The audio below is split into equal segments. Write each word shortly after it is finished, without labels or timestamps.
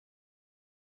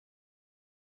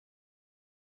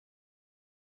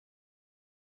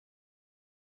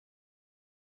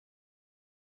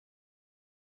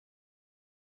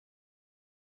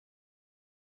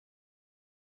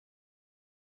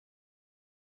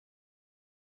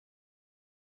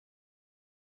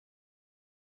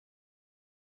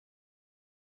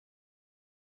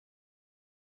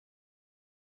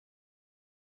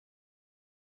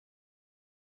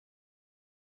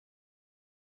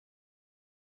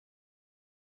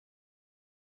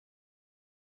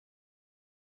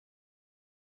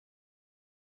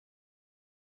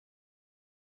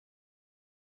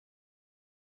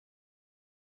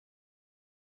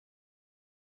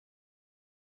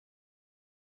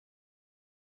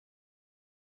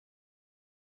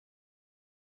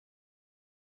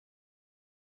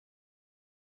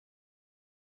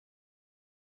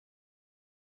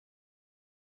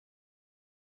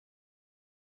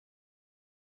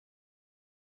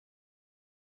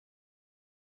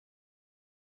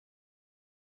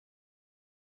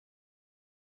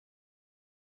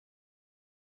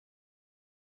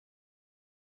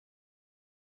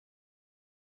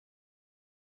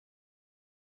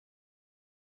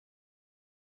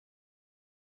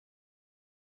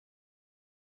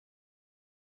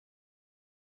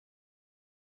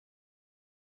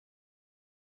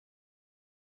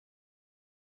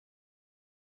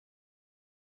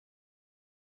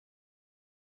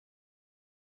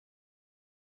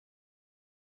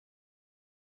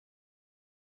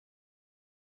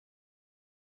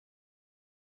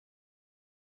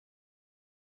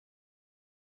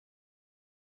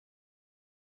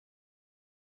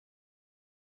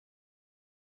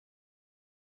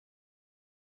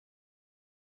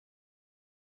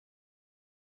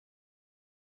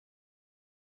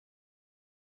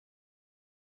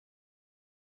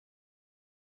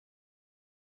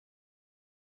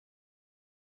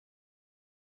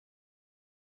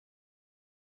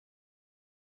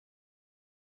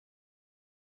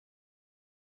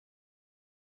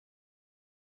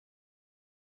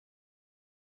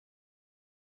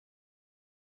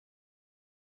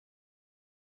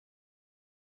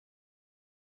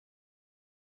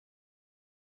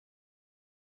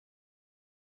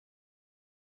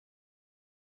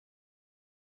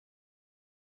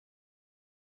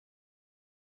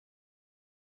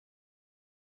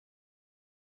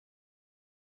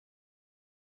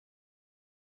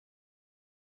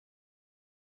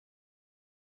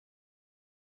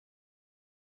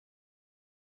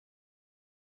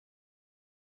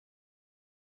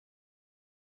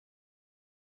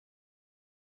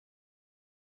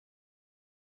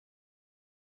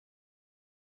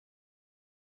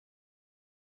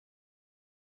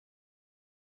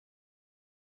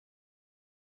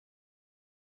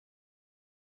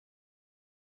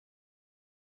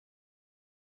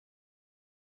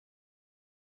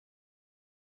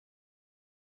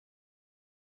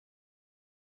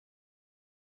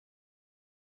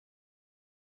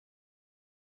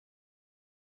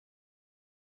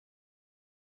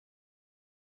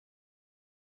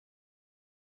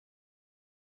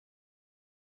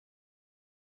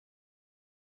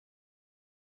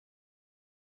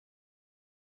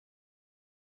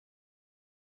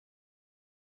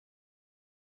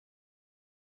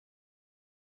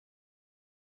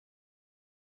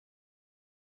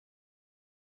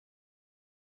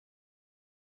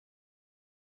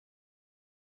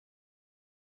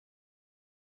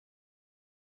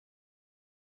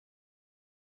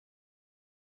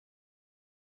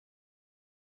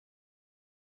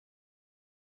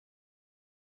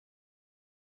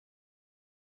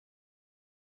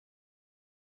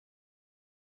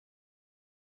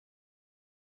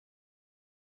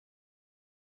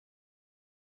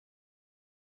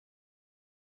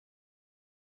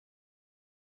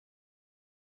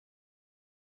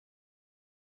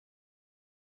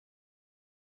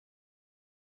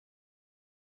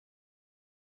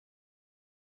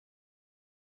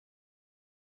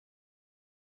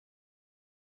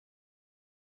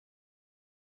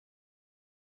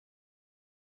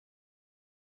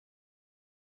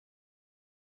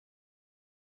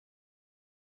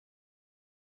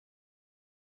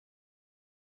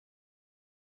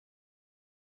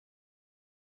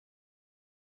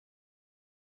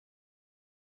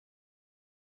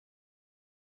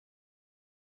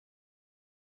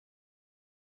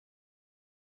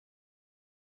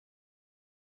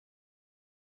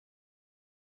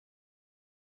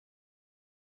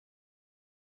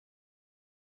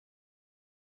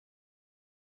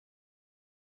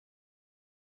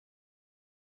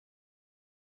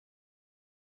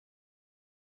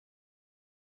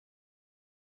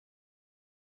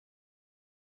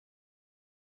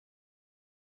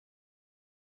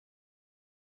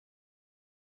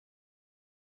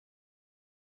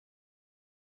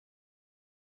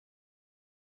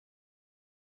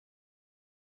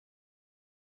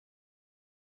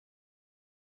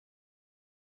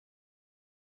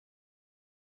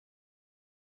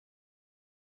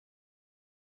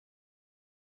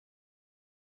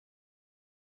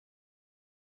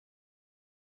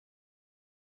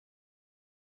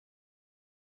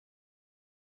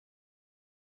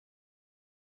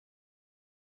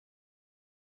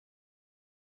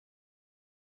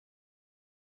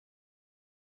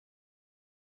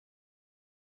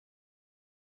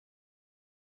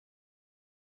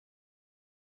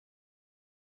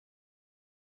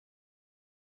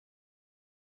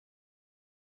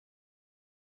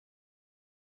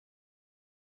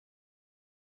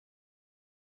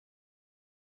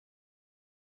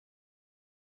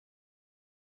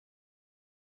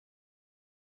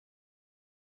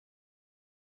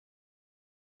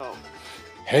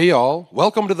Hey y'all,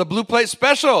 welcome to the Blue Plate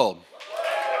Special.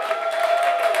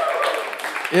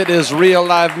 It is real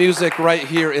live music right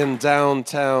here in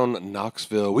downtown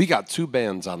Knoxville. We got two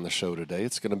bands on the show today.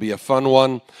 It's going to be a fun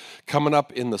one. Coming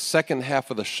up in the second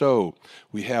half of the show,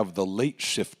 we have the Late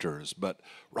Shifters. But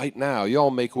right now,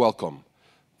 y'all make welcome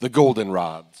the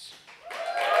Goldenrods.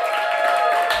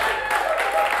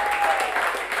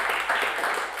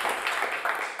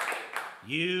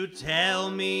 You tell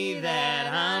me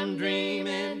that I'm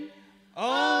dreaming,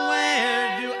 oh,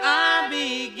 where do I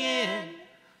begin?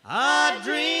 A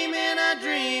dream in a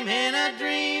dream in a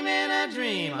dream in a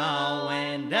dream, oh,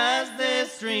 when does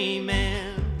this dream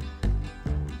end?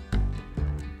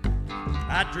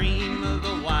 I dream of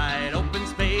the wide open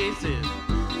spaces,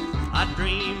 I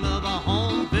dream of a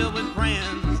home filled with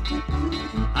friends,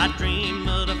 I dream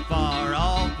of the far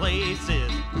off places,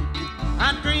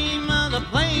 I dream of the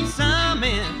place I'm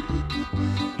in.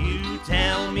 You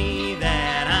tell me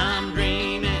that I'm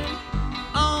dreaming,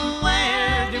 oh,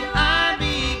 where do I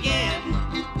begin?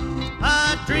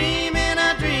 A dream in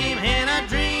a dream in a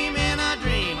dream in a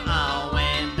dream, oh,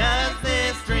 when does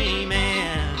this dream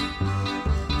end?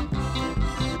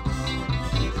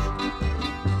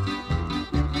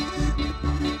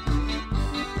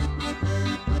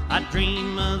 I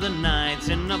dream of the nights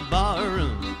in the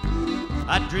barroom,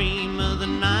 I dream of the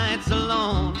nights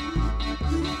alone,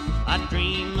 I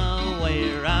dream of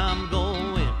where I'm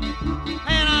going, and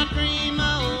I dream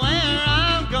of where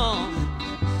I'm going.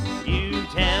 You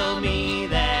tell me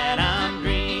that I'm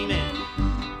dreaming,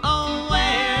 oh,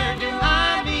 where do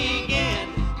I begin?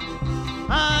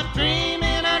 A dream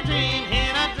in a dream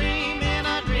in a dream in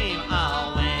a dream,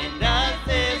 oh, when does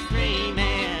this dream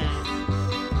end?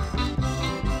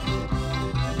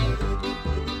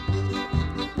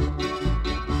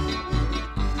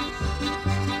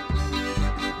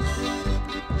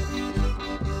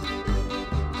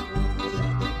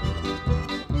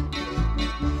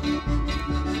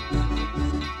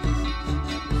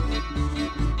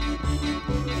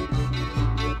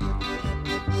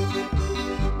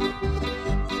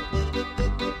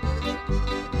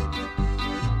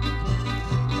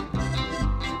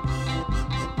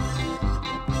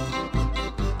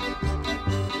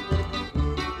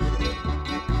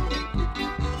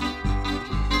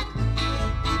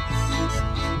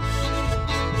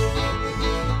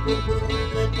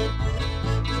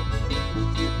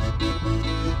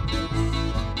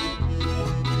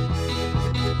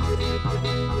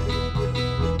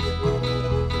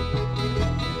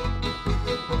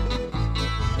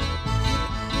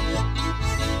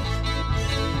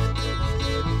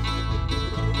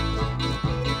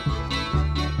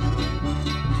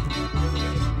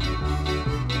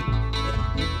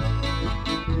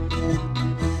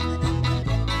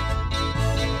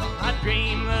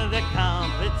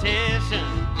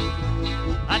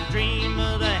 I dream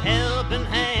of the helping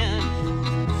hand,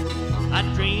 I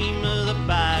dream of the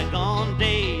bygone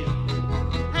days,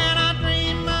 and I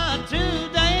dream of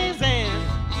today's end.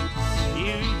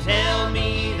 You tell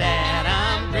me that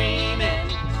I'm dreaming,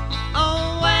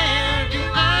 oh, where do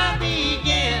I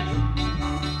begin?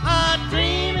 A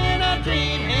dream in a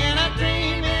dream in a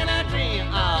dream in a dream,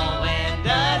 oh, when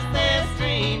does this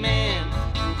dream end?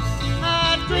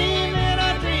 A dream in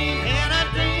a dream in a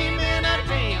dream in a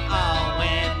dream, oh,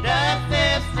 when does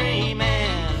this dream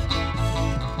end?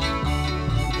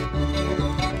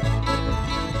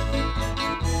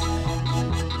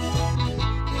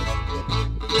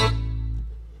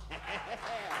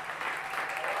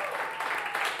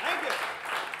 Thank you.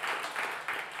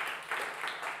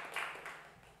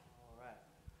 All right.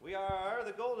 We are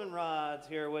the Goldenrods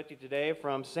here with you today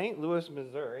from St. Louis,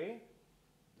 Missouri.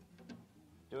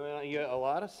 Doing a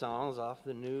lot of songs off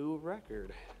the new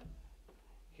record.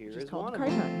 Here is one of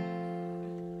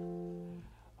them.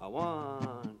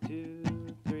 1, 2,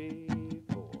 3,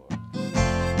 4.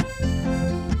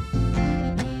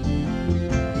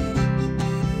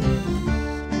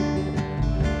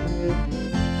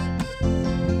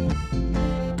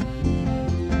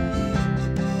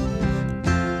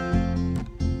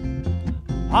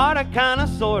 Heart I kinda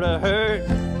sorta hurt,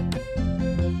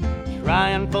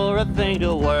 trying for a thing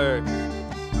to work.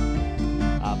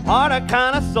 A part I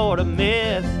kinda sorta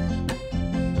miss,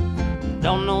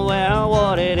 don't know where or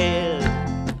what it is.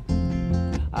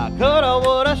 I coulda,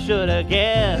 woulda, shoulda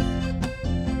guessed,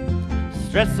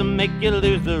 stress will make you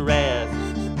lose the rest.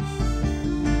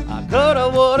 I coulda,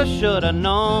 woulda, shoulda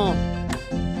known,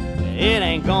 it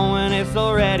ain't going, it's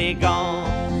already gone.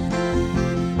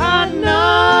 I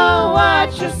know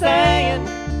what you're saying,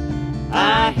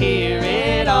 I hear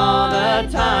all the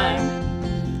time.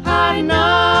 I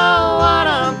know what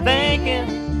I'm thinking,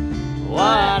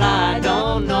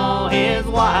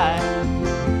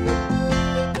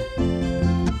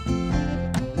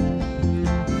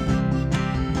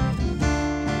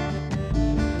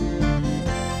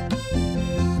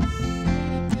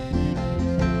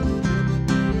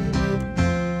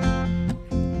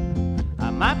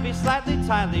 slightly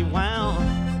tightly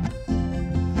wound,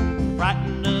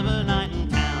 frightened of a night in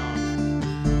town.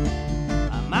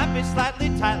 I might be slightly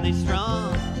tightly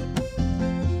strung,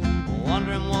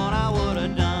 wondering what I would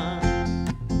have done.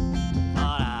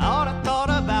 Thought I ought to thought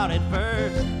about it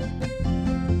first,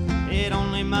 it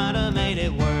only might have made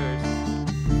it worse.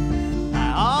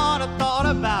 I ought to thought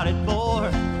about it more,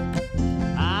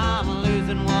 I'm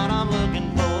losing what I'm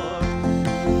looking for.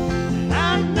 And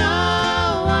I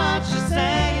know what you're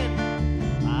saying,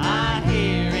 I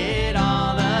hear it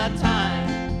all the time.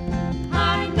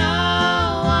 I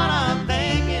know what I'm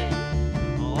thinking,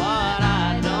 what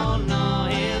I don't know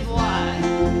is why.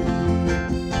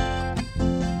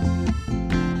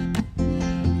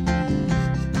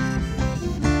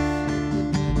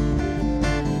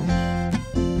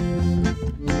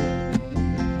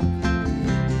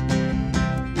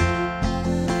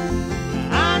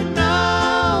 I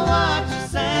know what you're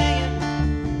saying,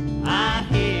 I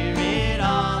hear it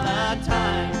all the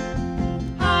time.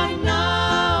 I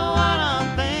know what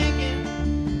I'm thinking,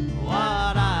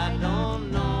 what I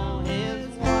don't know is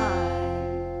why.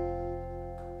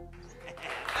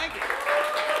 Thank you.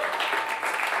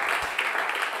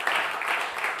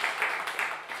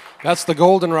 That's the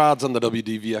Goldenrods on the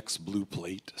WDVX Blue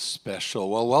Plate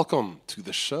Special. Well, welcome to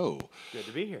the show. Good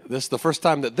to be here. This is the first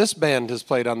time that this band has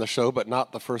played on the show, but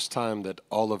not the first time that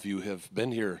all of you have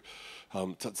been here.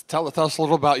 Tell us a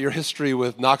little about your history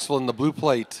with Knoxville and the Blue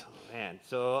Plate. Man,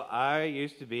 so I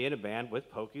used to be in a band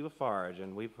with Pokey Lafarge,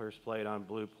 and we first played on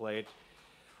Blue Plate,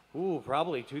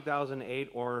 probably 2008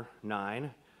 or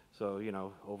 9, so,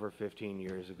 over 15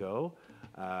 years ago.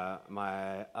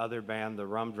 My other band, the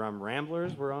Rum Drum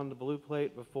Ramblers, were on the Blue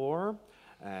Plate before,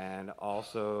 and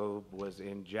also was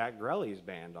in Jack Grelly's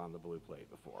band on the Blue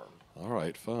Plate before. All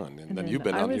right, fun. And then then you've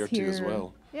been I on was here too as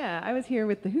well. Yeah, I was here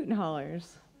with the Hoot and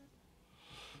Hollers.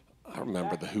 I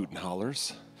remember the Hoot and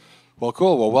Hollers. Well,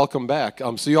 cool. Well, welcome back.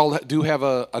 So you all do have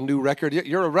a new record.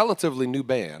 You're a relatively new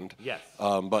band. Yes.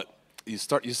 But you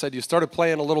said you started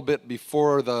playing a little bit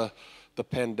before the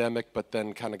pandemic, but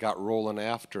then kind of got rolling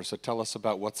after. So tell us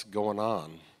about what's going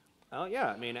on. Oh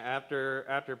yeah, I mean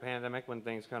after pandemic, when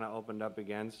things kind of opened up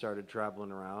again, started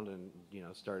traveling around, and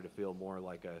started to feel more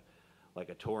like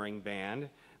a touring band,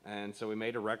 and so we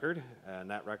made a record,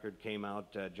 and that record came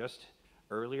out just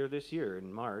earlier this year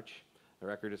in March. The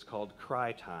record is called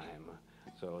Cry Time,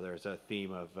 so there's a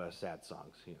theme of sad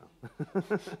songs,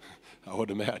 I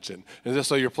would imagine. Is this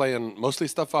so you're playing mostly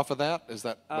stuff off of that? Is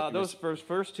that what those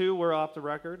first two were off the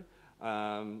record.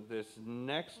 This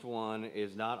next one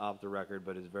is not off the record,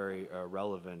 but is very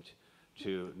relevant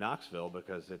to Knoxville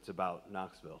because it's about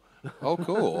Knoxville. Oh,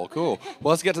 cool, cool.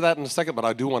 Well, let's get to that in a second, but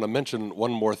I do want to mention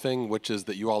one more thing, which is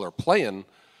that you all are playing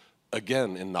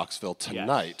again in Knoxville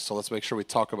tonight. Yes. So let's make sure we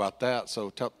talk about that. So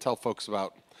tell folks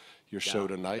about your show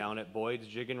tonight. Down at Boyd's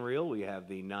Jig and Reel, we have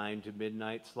the 9 to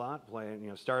midnight slot, playing,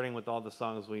 starting with all the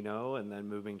songs we know, and then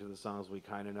moving to the songs we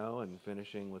kind of know, and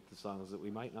finishing with the songs that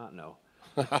we might not know.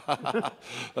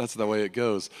 That's the way it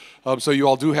goes. So you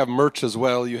all do have merch as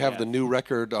well. You have Yes. the new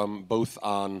record both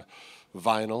on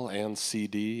vinyl and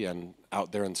CD and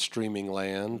out there in streaming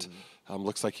land.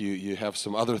 Looks like you have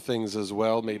some other things as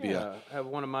well. Maybe I have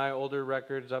one of my older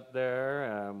records up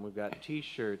there. We've got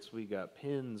T-shirts, we got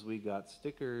pins, we got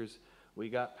stickers, we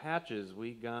got patches,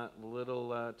 we got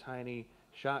little tiny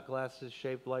shot glasses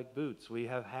shaped like boots. We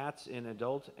have hats in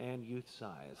adult and youth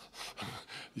size.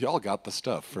 y'all got the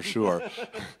stuff for sure.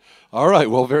 All right,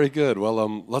 well, very good.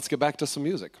 Well, let's get back to some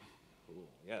music. Cool.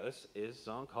 Yeah, this is a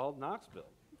song called Knoxville.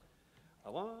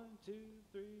 1, 2,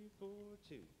 3, 4,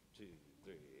 2, 2,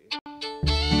 3.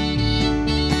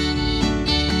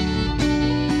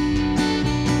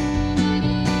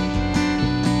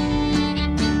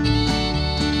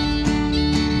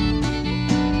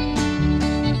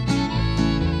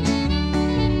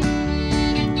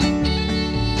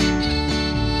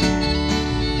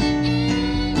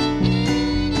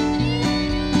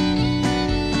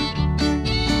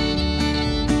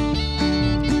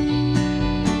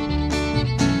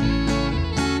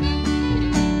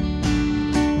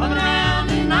 Walking around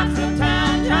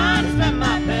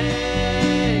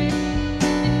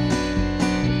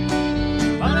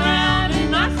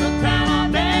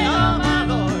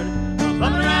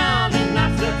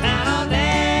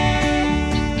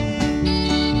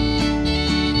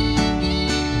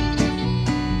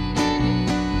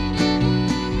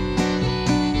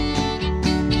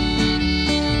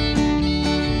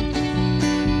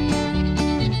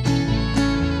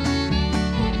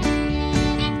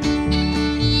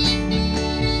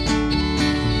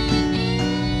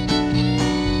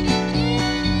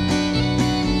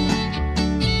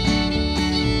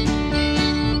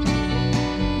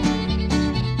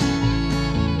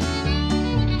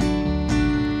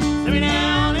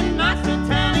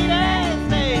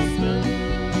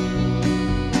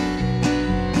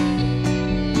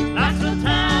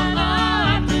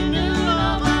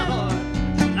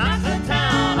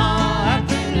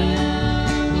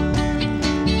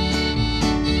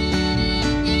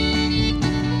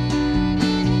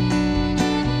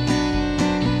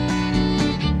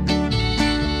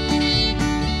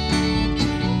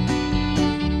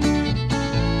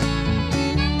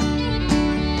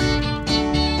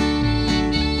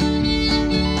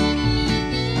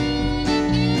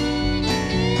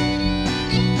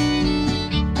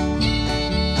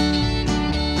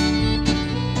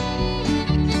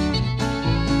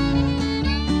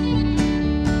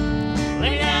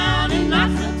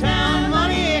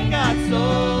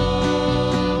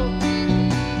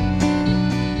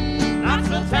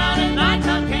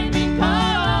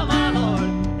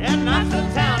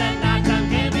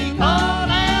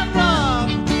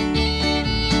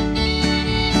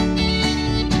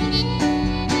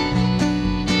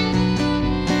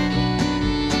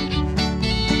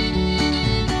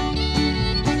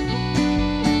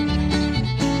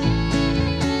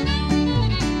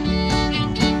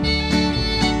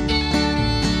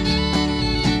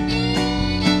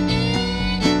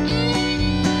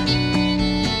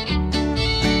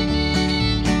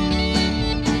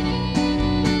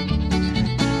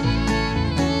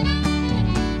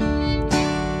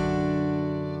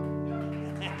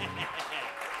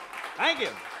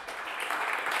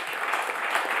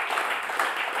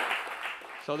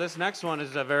So this next one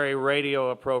is a very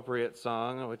radio-appropriate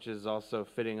song, which is also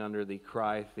fitting under the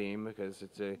Cry theme because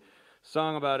it's a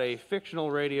song about a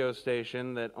fictional radio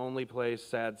station that only plays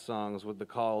sad songs with the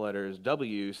call letters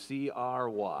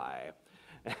WCRY.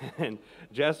 And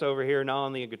Jess over here now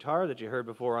on the guitar that you heard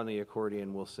before on the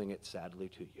accordion will sing it sadly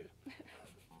to you.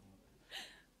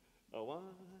 A 1,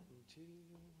 2,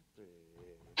 3.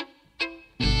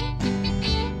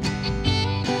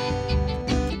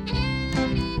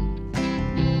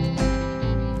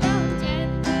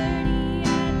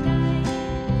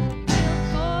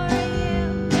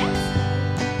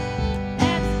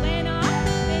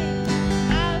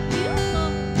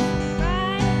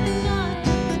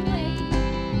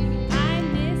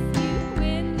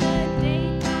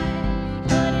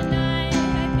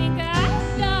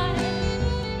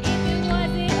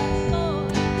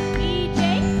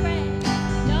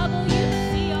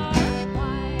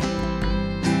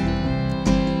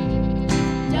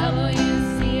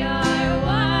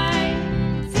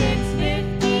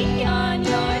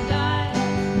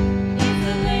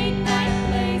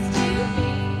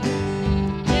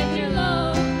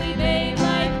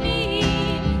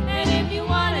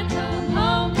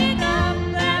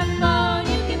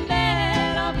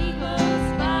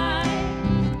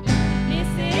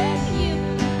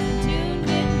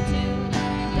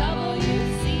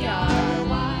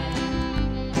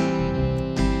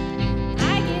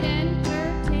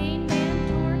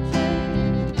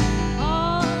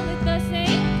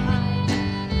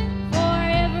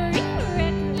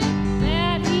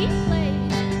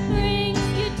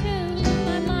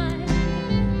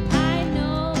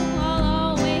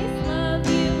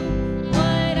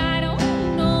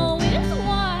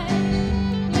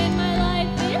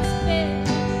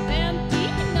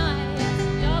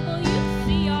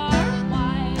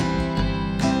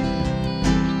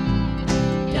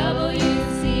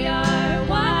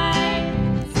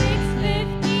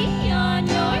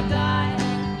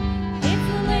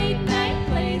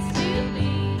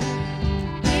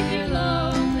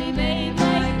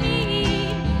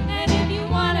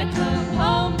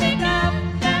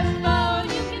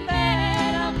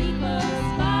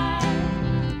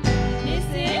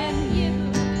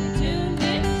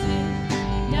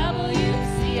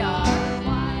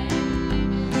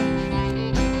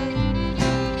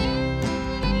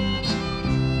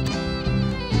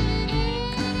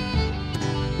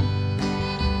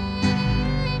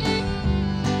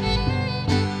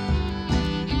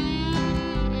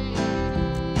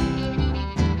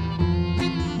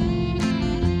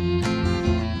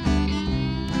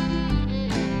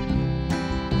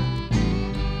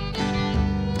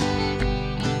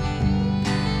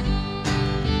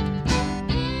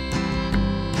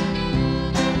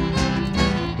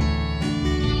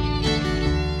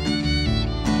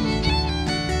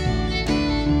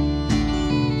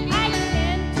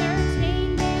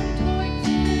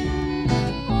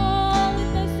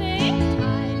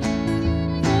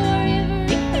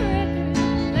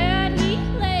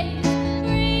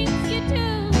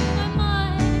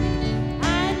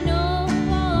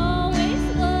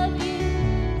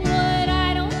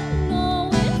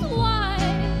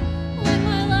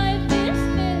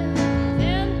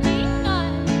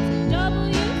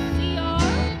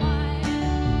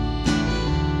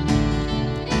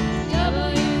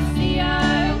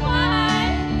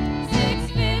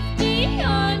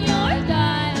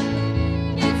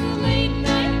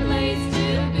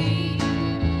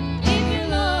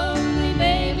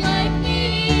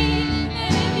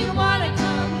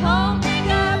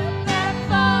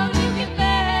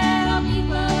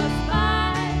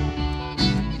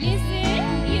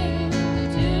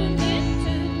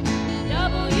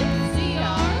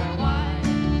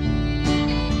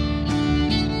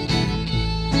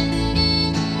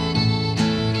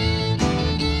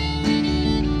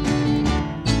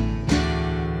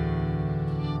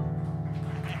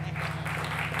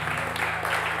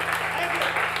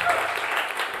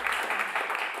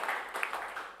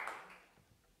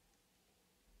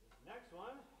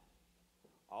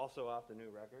 Also off the new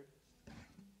record.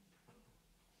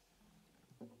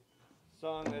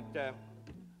 Song that a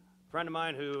friend of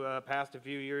mine who passed a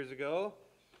few years ago,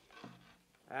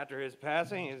 after his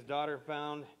passing, his daughter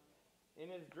found in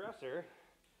his dresser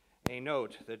a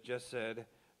note that just said,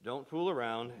 "Don't fool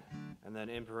around," and then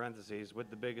in parentheses, "with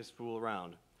the biggest fool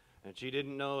around." And she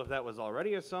didn't know if that was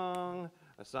already a song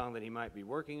that he might be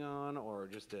working on, or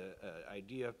just an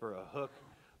idea for a hook.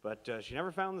 But she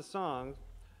never found the song,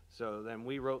 so then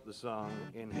we wrote the song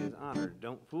in his honor.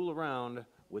 Don't fool around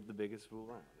with the biggest fool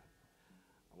around.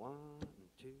 1,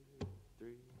 2,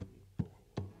 3, 4.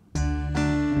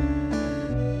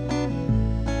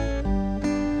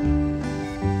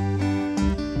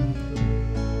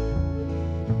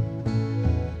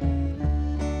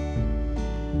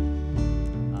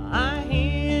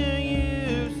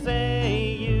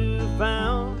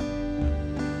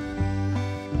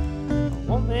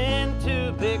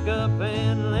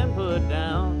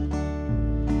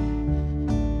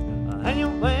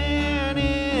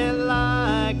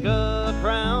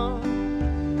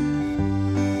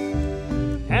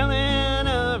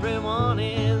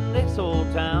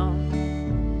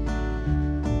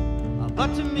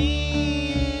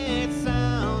 me it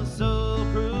sounds so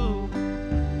cruel.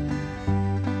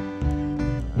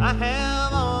 I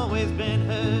have always been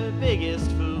her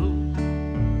biggest fool,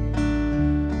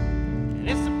 and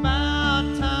it's about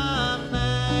time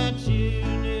that you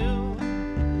knew.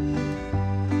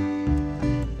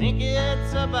 I think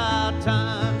it's about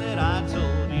time that I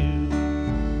told you.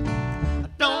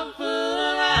 Don't fool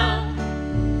around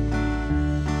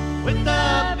with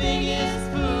the biggest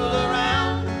fool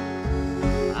around.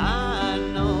 I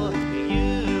know you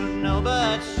know,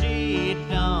 but she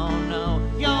don't know.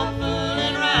 You're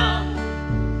fooling around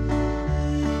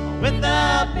with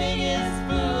the biggest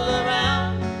fool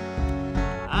around.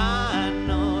 I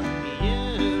know you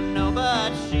know,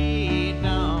 but she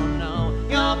don't know.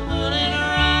 You're fooling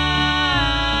around.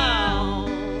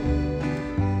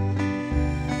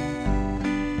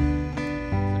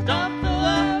 So don't fool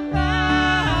around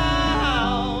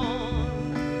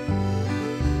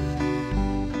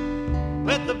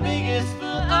with the biggest fool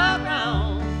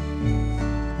around.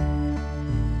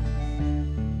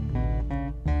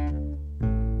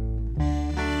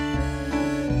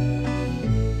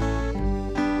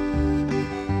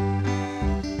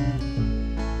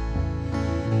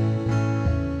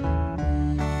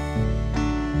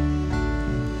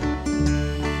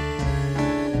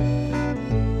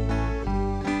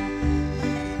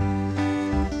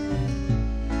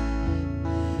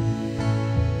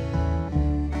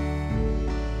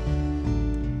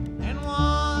 And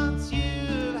once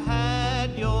you've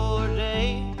had your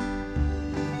day,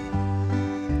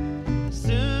 as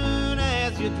soon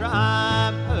as you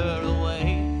drive her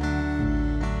away,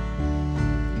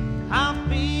 I'll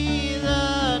be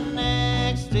the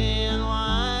next in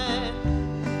line,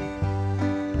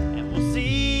 and we'll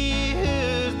see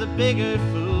who's the bigger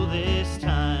fool this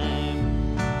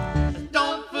time.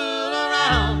 Don't fool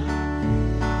around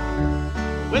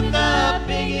with the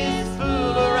biggest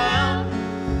fool around.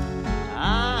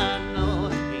 I know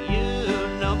you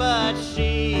know, but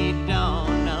she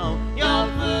don't know. You're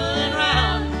fooling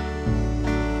around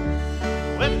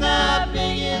with the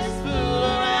biggest fool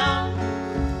around.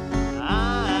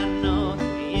 I know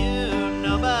you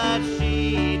know, but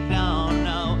she don't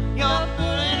know. You're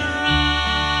fooling around.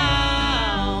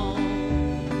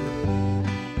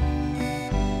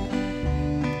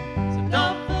 So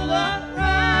don't fool around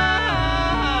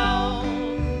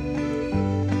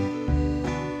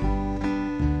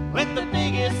with the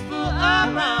biggest fool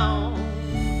around.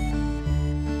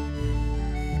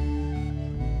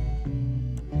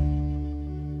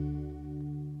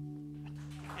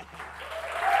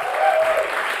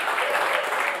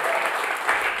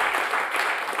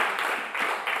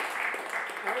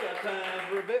 We got time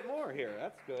for a bit more here.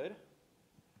 That's good.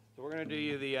 So we're going to do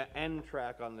you the end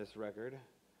track on this record,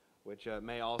 which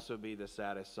may also be the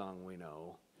saddest song we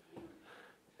know.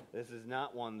 This is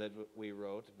not one that we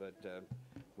wrote, but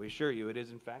we assure you it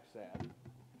is in fact sad.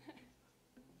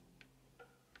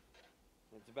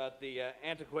 It's about the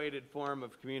antiquated form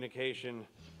of communication,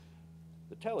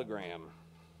 the telegram.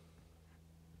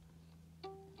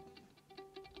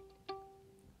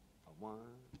 One,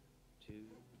 two,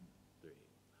 three.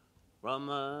 From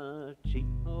a cheap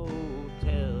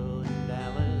hotel in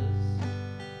Dallas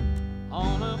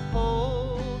on a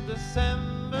cold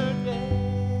December day,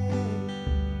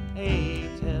 a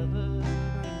telegram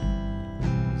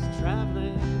is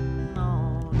traveling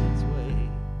on its way,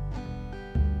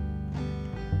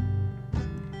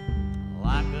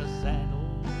 like a sad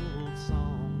old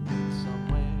song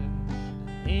somewhere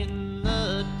in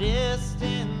the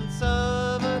distance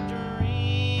of a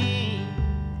dream,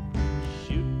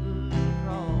 shooting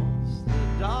across the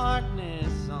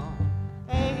darkness on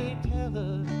a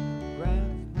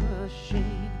telegraph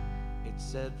machine. It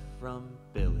said from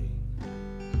Billy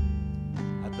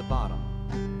at the bottom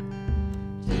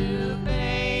to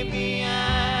baby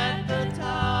at the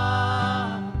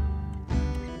top,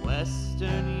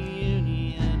 Western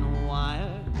Union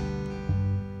wire,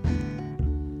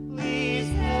 please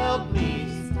help me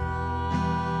stop.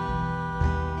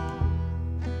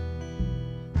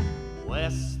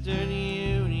 Western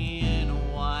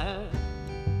Union wire,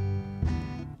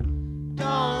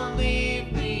 don't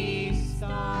leave me,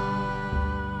 stop.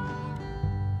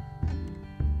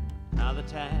 Now the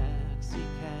taxi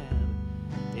cab,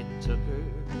 it took her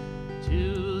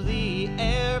to the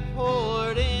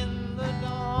airport in the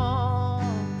dawn.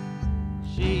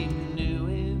 She knew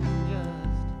in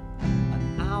just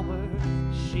an hour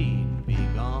she'd be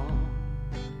gone.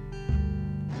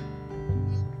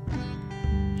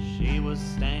 She was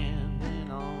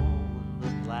standing on the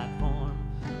platform,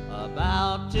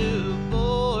 about to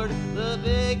board the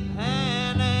big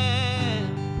Pan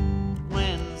Am,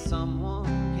 when someone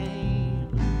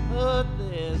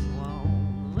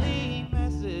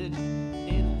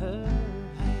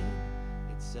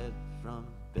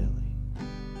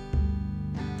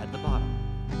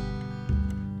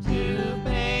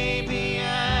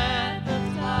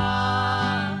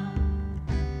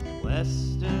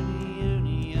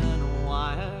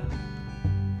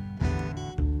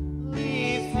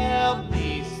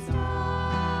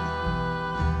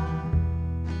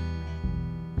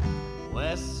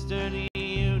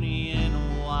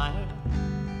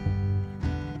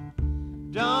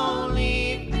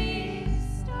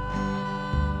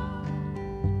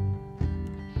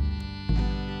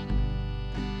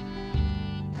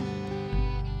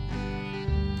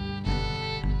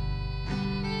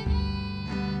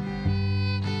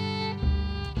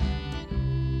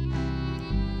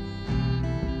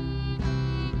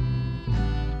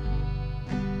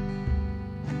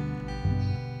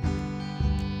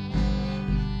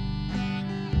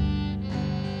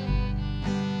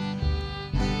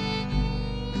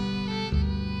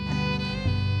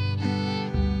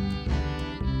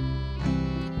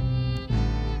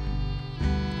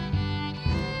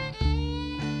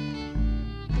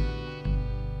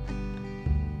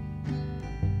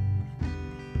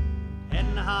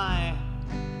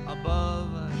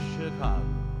Chicago,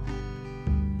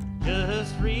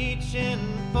 just reaching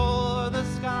for the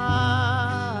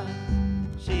skies.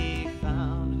 She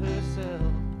found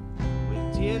herself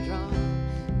with teardrops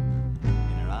in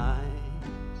her eyes,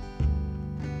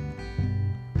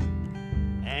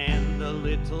 and the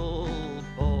little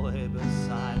boy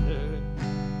beside her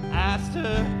asked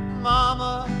her,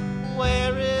 "Mama,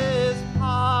 where is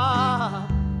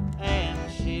Pop?"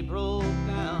 And she broke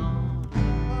down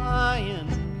crying,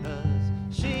 'cause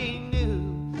she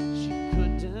knew she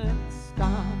couldn't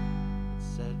stop. It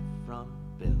said from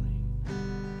Billy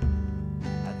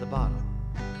at the bottom,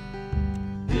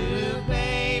 "New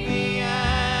baby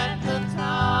at the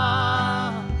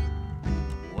top,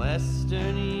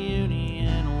 Western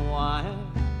Union wire.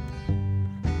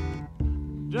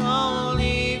 Don't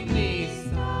leave me,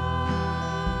 stop.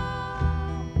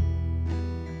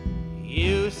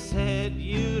 You said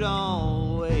you'd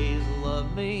always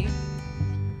love me.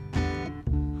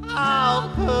 How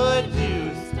could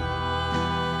you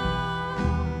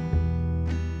stop?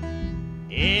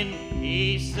 In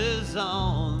pieces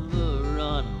on the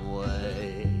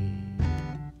runway,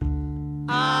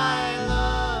 I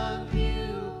love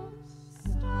you,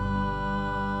 stop."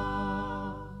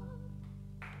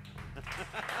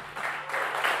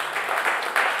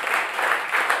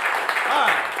 All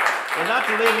right, well, not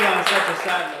to leave you on such a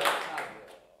sad note,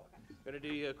 gonna do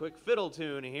you a quick fiddle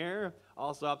tune here,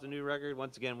 also off the new record.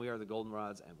 Once again, we are the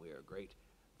Goldenrods, and we are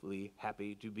gratefully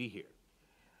happy to be here.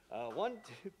 1,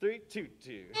 2, 3, 2,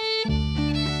 2.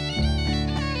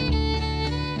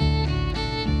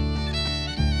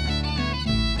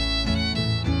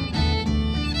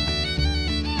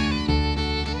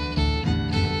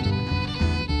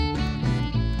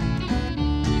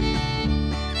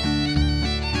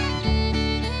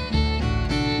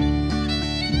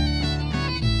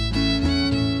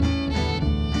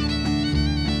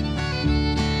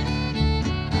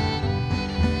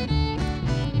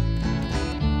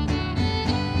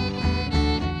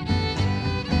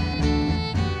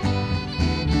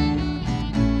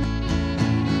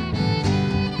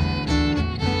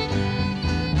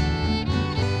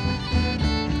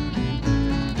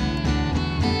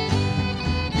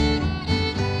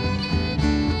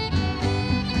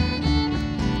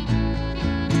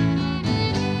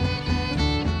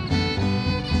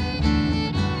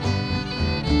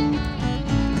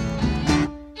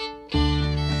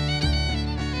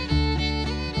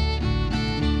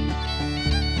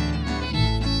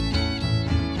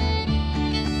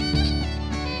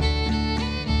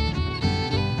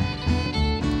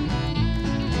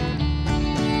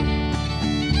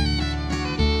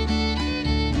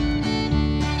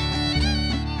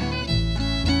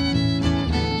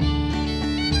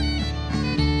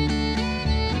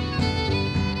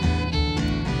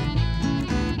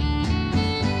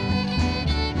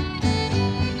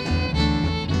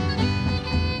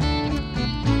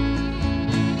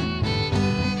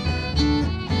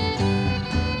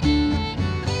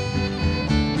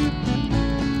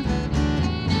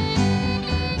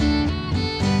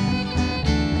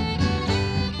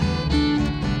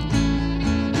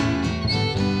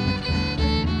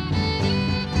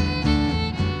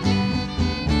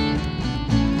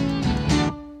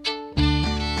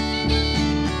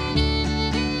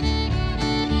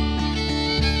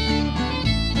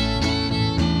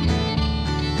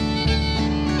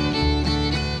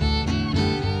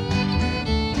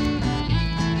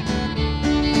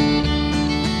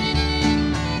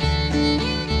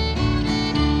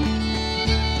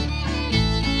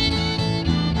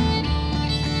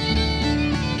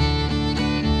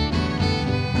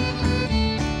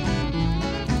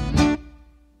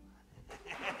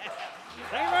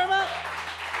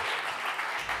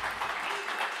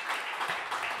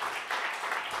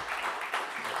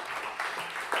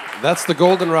 That's the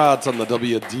Goldenrods on the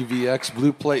WDVX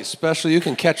Blue Plate Special. You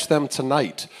can catch them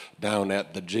tonight down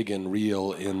at the Jig and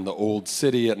Reel in the Old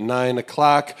City at 9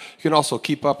 o'clock. You can also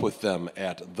keep up with them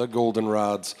at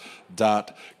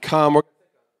thegoldenrods.com. We're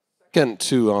going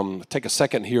to take a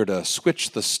second here to switch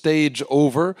the stage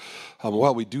over.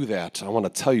 While we do that, I want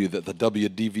to tell you that the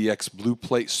WDVX Blue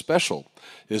Plate Special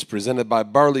is presented by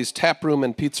Barley's Tap Room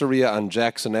and Pizzeria on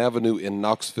Jackson Avenue in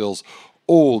Knoxville's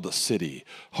Old City,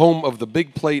 home of the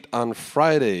Big Plate on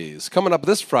Fridays. Coming up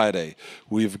this Friday,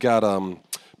 we've got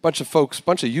bunch of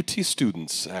UT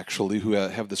students actually, who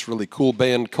have this really cool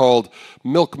band called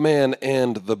Milkman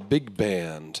and the Big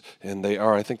Band, and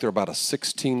I think they're about a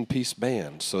 16-piece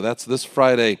band. So that's this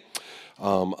Friday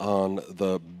on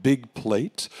the big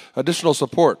plate. Additional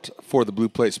support for the Blue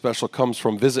Plate Special comes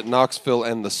from Visit Knoxville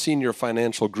and the Senior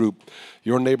Financial Group,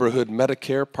 your neighborhood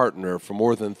Medicare partner. For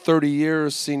more than 30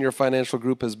 years, Senior Financial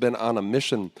Group has been on a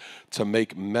mission to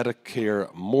make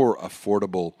Medicare more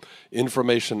affordable.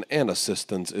 Information and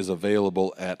assistance is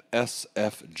available at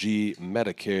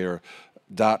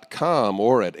sfgmedicare.com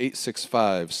or at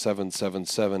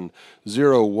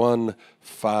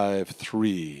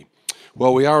 865-777-0153.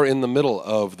 Well, we are in the middle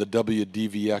of the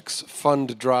WDVX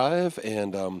fund drive,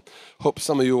 and hope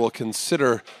some of you will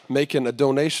consider making a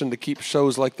donation to keep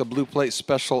shows like the Blue Plate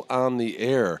Special on the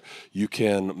air. You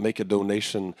can make a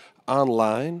donation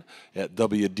online at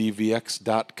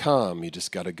WDVX.com. You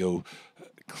just got to go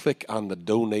click on the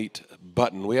donate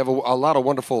button. We have a lot of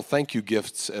wonderful thank you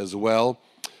gifts as well,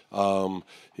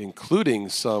 including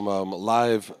some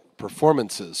live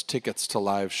performances, tickets to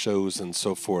live shows, and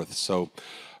so forth. So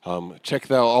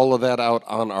check all of that out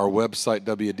on our website,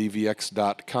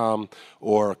 WDVX.com,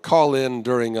 or call in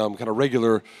during kind of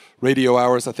regular radio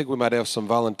hours. I think we might have some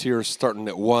volunteers starting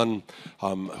at 1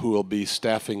 who will be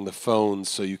staffing the phones,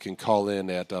 so you can call in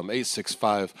at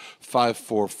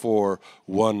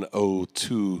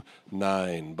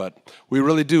 865-544-1029. But we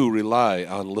really do rely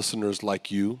on listeners like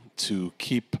you to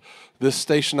keep this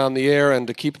station on the air and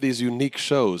to keep these unique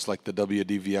shows like the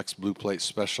WDVX Blue Plate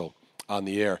Special on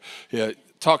the air. Yeah,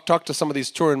 Talk to some of these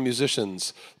touring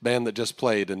musicians, band that just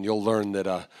played, and you'll learn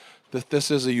that this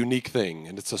is a unique thing,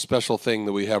 and it's a special thing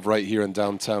that we have right here in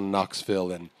downtown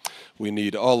Knoxville, and we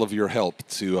need all of your help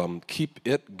to keep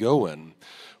it going.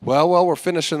 Well, while we're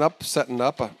finishing up, setting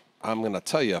up, I'm going to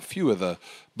tell you a few of the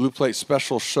Blue Plate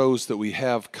Special shows that we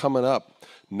have coming up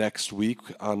next week.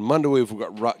 On Monday, we've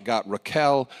got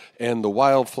Raquel and the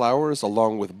Wildflowers,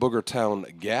 along with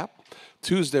Boogertown Gap.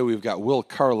 Tuesday, we've got Will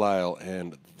Carlisle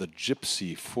and the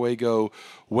Gypsy Fuego.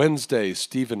 Wednesday,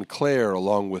 Stephen Clare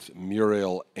along with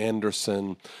Muriel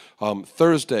Anderson.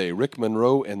 Thursday, Rick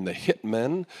Monroe and the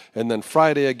Hitmen. And then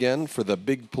Friday again for the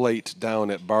big plate down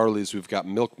at Barley's, we've got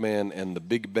Milkman and the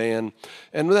Big Band.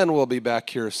 And then we'll be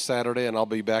back here Saturday, and I'll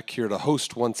be back here to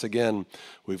host once again.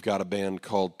 We've got a band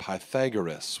called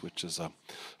Pythagoras, which is a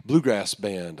bluegrass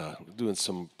band, doing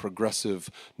some progressive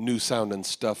new sounding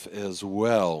stuff as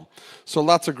well. So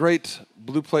lots of great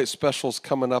Blue Plate Specials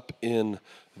coming up in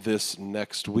this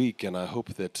next week, and I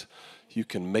hope that you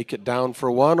can make it down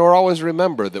for one, or always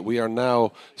remember that we are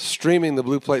now streaming the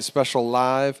Blue Plate Special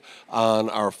live on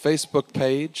our Facebook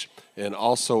page and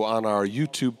also on our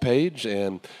YouTube page,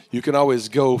 and you can always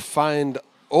go find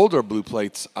older Blue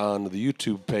Plates on the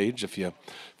YouTube page. If you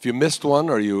missed one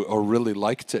or really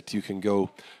liked it, you can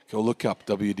go look up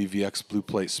WDVX Blue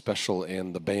Plate Special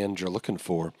and the band you're looking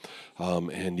for,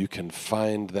 and you can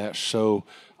find that show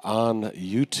on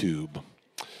YouTube.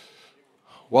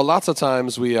 Well, lots of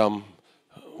times we'll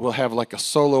have like a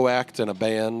solo act and a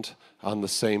band on the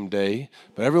same day,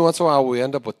 but every once in a while we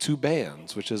end up with two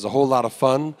bands, which is a whole lot of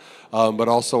fun, but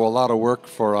also a lot of work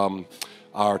for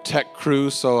our tech crew.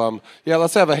 So yeah,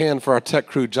 let's have a hand for our tech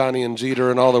crew, Johnny and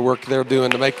Jeter, and all the work they're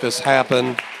doing to make this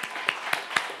happen.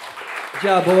 Good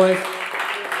job, boys.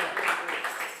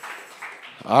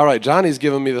 All right, Johnny's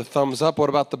giving me the thumbs up. What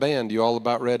about the band? You all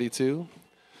about ready too?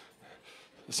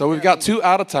 So we've got two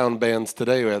out-of-town bands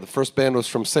today. The first band was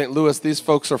from St. Louis. These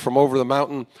folks are from over the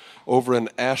mountain, over in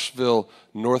Asheville,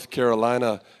 North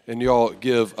Carolina, and you all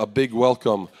give a big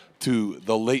welcome to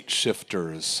the Late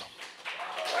Shifters.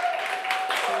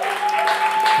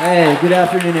 Hey, good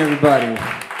afternoon, everybody.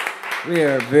 We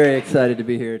are very excited to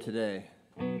be here today.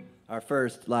 Our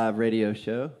first live radio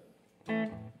show.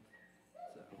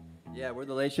 Yeah, we're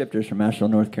the Late Shifters from Asheville,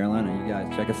 North Carolina. You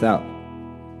guys, check us out.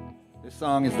 This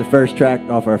song is the first track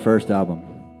off our first album.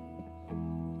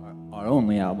 Our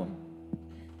only album.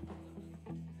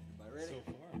 Everybody ready?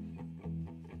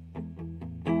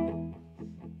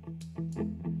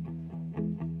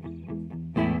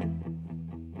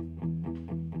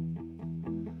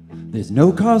 There's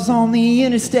no cars on the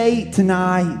interstate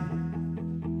tonight.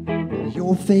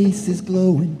 Your face is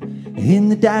glowing in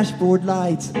the dashboard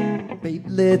lights. Baby,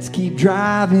 let's keep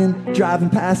driving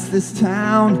past this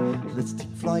town. Let's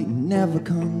take flight and never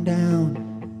come down.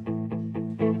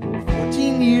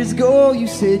 14 years ago you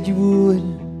said you would.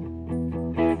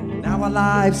 Now our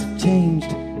lives have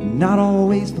changed, not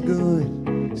always for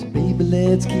good. So baby,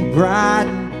 let's keep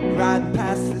riding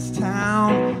past this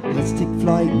town. Let's take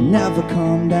flight and never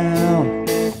come down.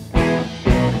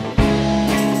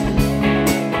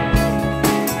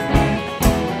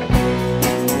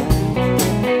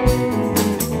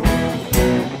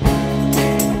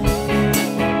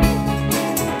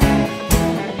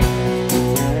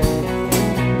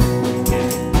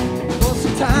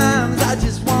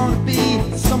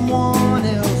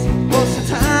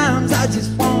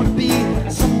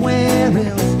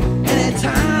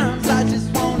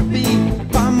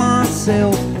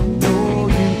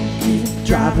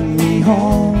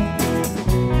 home.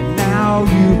 And now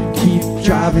you keep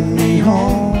driving me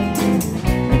home.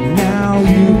 And now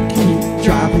you keep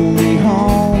driving me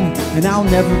home. And I'll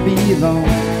never be alone.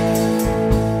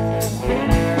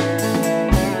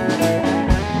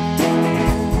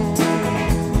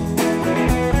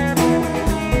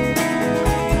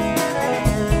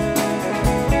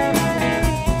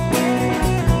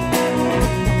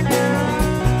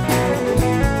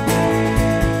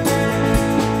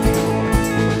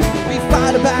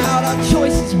 About our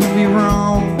choices when we're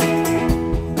wrong.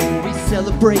 We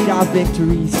celebrate our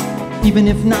victories, even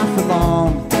if not for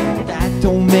long. That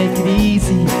don't make it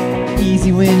easy,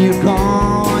 easy when you're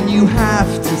gone. You have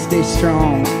to stay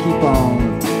strong, keep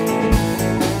on.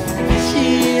 This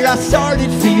year I started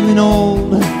feeling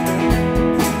old,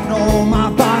 and oh,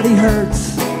 my body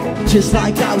hurts, just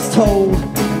like I was told.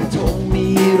 They told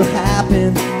me it'll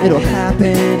happen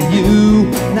to you.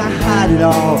 And I hide it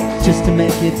all just to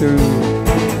make it through.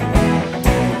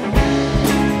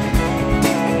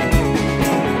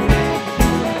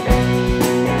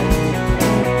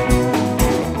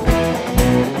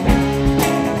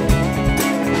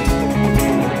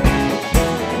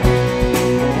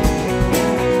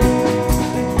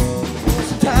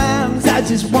 I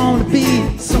just wanna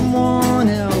be someone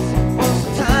else.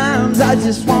 Sometimes I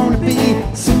just wanna be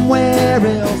somewhere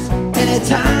else. And at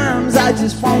times I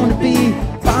just wanna be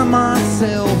by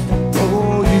myself.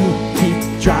 Oh, you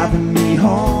keep driving me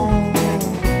home.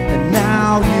 And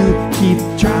now you keep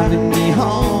driving me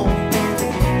home.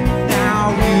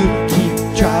 Now you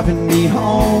keep driving me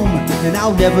home. And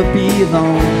I'll never be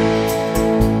alone.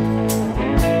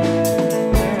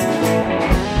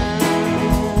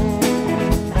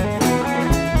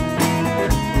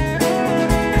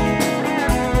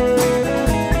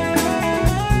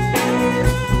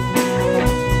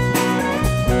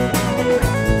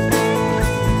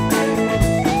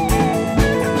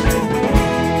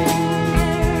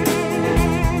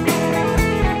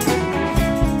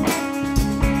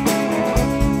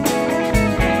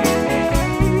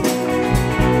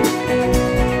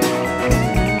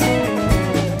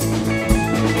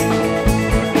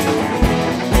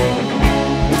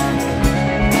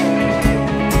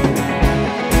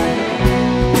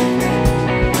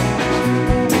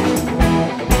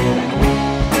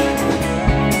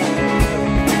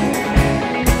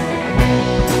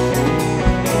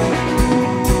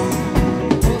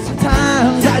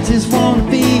 I just wanna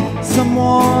be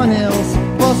someone else.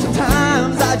 Well,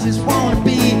 sometimes I just wanna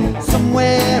be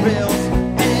somewhere else.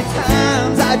 And at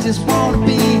times I just wanna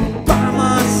be by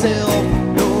myself.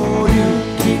 Oh, you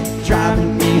keep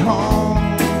driving me home.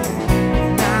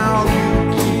 Now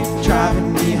you keep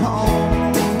driving me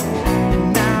home.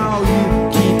 And now you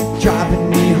keep driving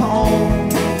me home.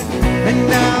 And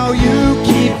now you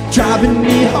keep driving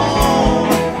me home.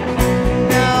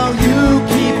 Now you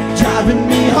keep driving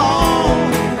me home.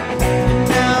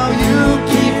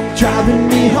 Driving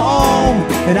me home,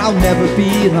 and I'll never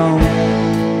be alone.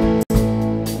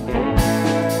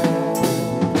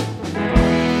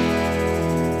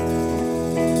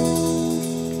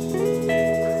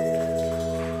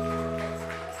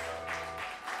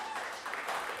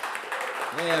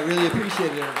 Hey, I really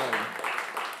appreciate it, everybody.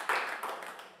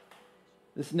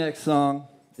 This next song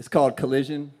is called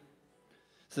Collision.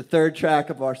 It's the third track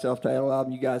of our self-titled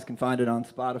album. You guys can find it on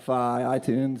Spotify,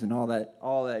 iTunes, and all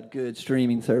that good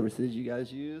streaming services you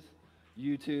guys use,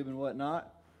 YouTube and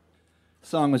whatnot. The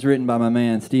song was written by my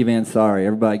man, Steve Ansari.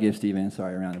 Everybody give Steve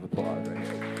Ansari a round of applause right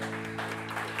here.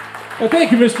 Well,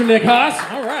 thank you, Mr. Nick Haas.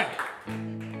 All right.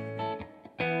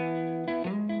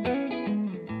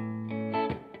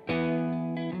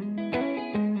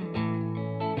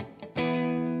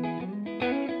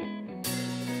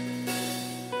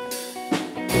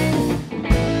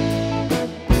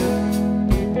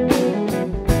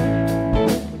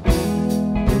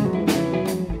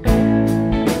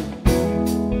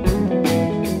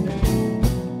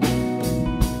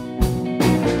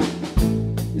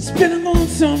 Been a long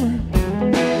summer,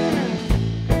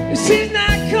 and she's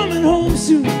not coming home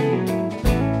soon.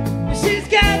 She's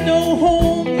got no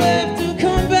home left to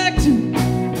come back to.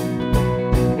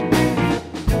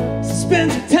 She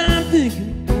spends her time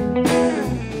thinking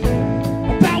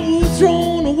about what's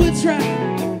wrong or what's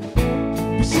right,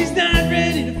 but she's not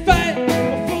ready to fight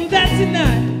for that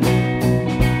tonight.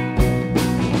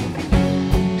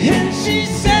 And she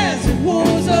says it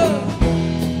was a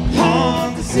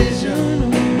hard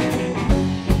decision.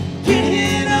 Get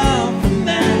hit off the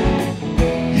mat,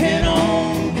 head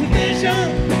on.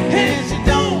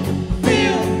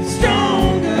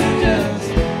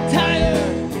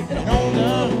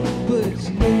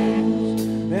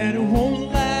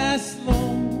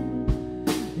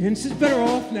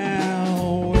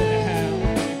 now. Where the hell?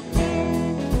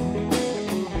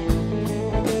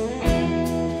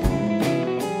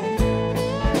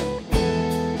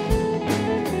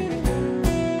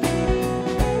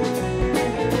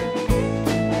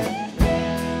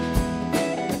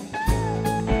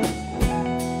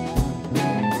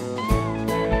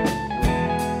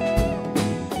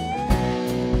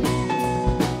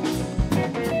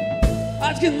 I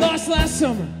was getting lost last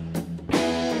summer.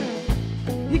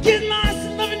 You get lost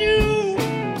in loving you.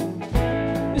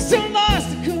 You're so lost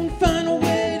I couldn't find a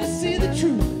way to see the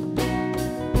truth.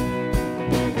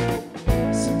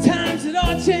 Sometimes it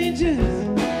all changes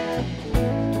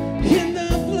in the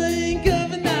blink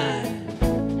of an eye.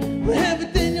 When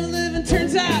everything you're living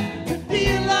turns out to be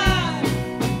a lie.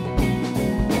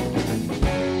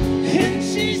 And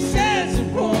she says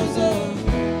it was a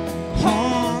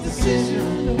hard decision.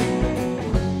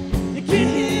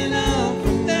 Getting up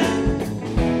from that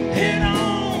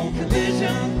head-on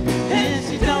collision, and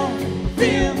she don't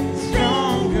feel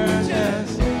stronger,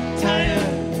 just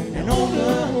tired and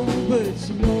older. But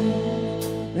she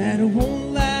knows that it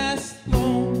won't last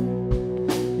long,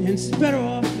 and she's better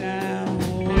off now.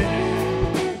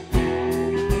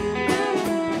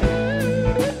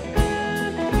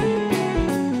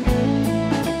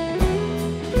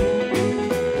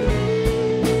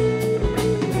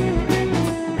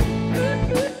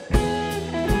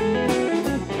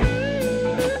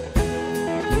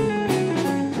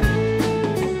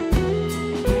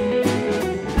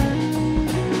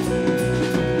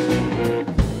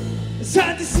 It's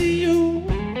hard to see you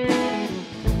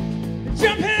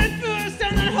jump head first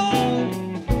down that hole.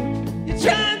 You're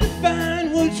trying to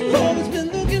find what you've always been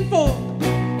looking for.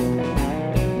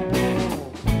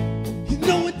 You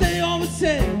know what they always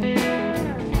say,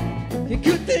 that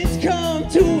good things come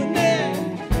to an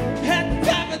end. At the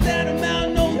top of that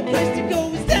mountain, only place to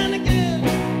go is down again.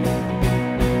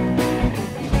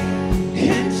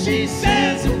 And she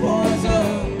says it was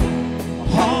a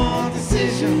hard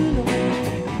decision.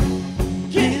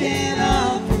 Getting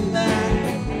up from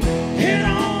that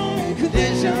head-on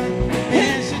collision,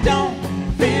 and she don't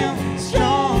feel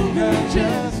stronger,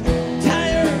 just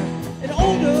tired and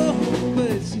older.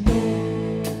 But she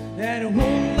knows that it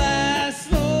won't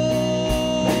last long.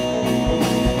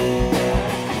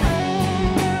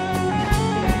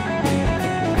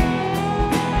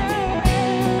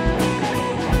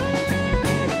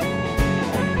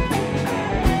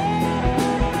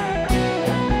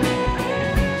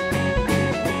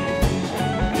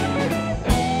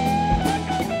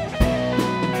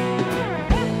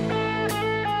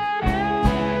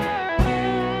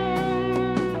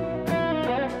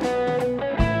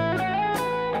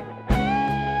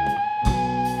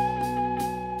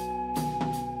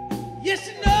 Yes,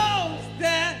 she knows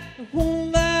that it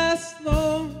won't last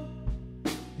long,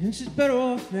 and she's better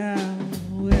off now.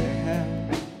 Where the hell?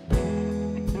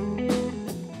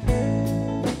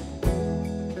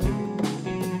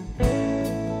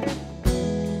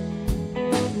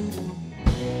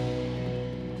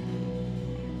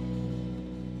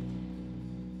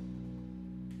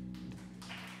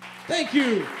 Thank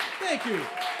you. Thank you.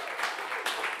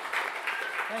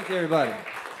 Thanks, everybody.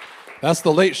 That's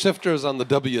the Late Shifters on the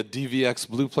WDVX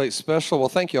Blue Plate Special. Well,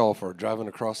 thank you all for driving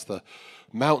across the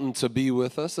mountain to be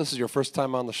with us. This is your first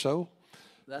time on the show?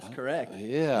 That's correct.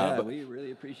 Yeah, but- we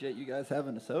really appreciate you guys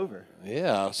having us over.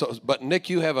 Yeah. So, but Nick,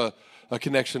 you have a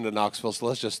connection to Knoxville, so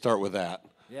let's just start with that.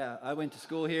 Yeah, I went to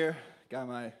school here, got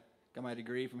my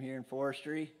degree from here in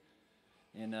forestry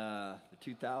in the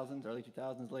 2000s, early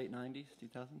 2000s, late 90s,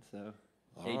 2000s. So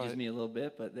ages right. me a little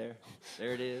bit, but there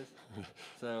it is.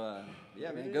 So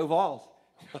yeah, man, go Vols.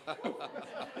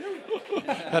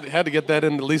 Had to get that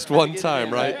in at least one time,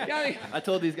 right? I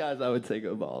told these guys I would say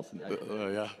go Vols. Yeah.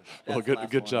 Well, That's the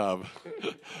good last job.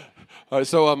 All right.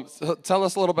 So, so tell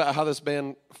us a little bit how this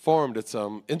band formed. It's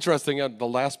interesting. The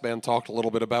last band talked a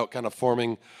little bit about kind of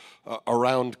forming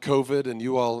around COVID, and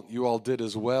you all did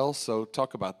as well. So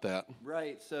talk about that.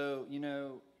 Right. So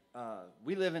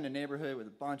we live in a neighborhood with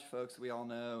a bunch of folks we all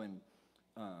know, and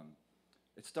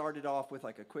it started off with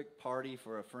like a quick party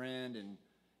for a friend, and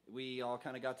we all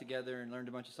kind of got together and learned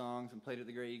a bunch of songs and played at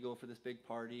the Grey Eagle for this big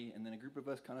party. And then a group of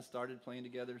us kind of started playing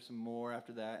together some more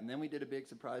after that. And then we did a big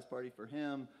surprise party for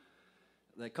him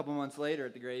like a couple months later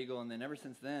at the Grey Eagle. And then ever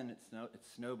since then,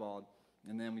 it's snowballed.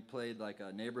 And then we played like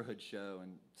a neighborhood show,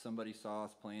 and somebody saw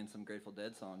us playing some Grateful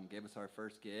Dead song and gave us our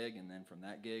first gig. And then from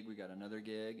that gig, we got another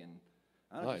gig, and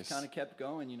I don't know, just kind of kept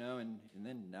going, and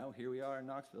then now here we are in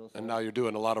Knoxville. So. And now you're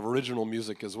doing a lot of original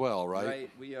music as well, right? Right.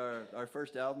 We are. Our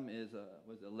first album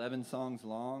was 11 songs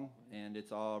long, and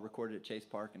it's all recorded at Chase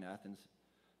Park in Athens,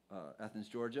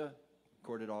 Georgia.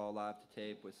 recorded all live to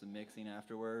tape with some mixing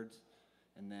afterwards.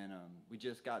 And then we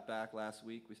just got back last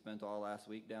week. We spent all last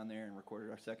week down there and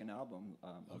recorded our second album.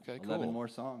 Okay, 11 cool. more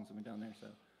songs when we're down there. So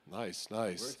Nice,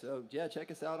 nice. so yeah, check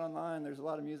us out online. There's a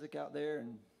lot of music out there,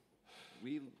 and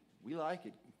we like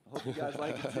it. Hope you guys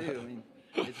like it too. I mean,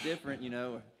 it's different, you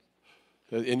know.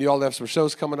 And you all have some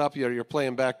shows coming up. You're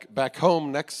playing back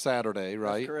home next Saturday,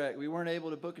 right? That's correct. We weren't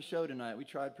able to book a show tonight. We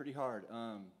tried pretty hard.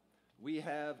 We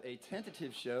have a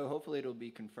tentative show. Hopefully it'll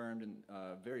be confirmed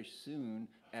very soon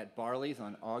at Barley's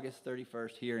on August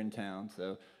 31st here in town.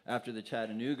 So after the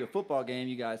Chattanooga football game,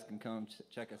 you guys can come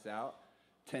check us out,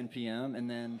 10 p.m. And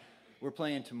then we're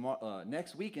playing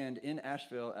next weekend in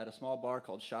Asheville at a small bar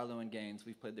called Shiloh and Gaines.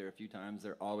 We've played there a few times.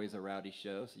 They're always a rowdy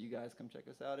show. So you guys come check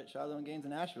us out at Shiloh and Gaines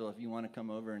in Asheville if you want to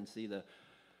come over and see the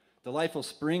delightful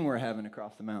spring we're having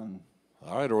across the mountain.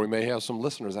 All right, or we may have some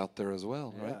listeners out there as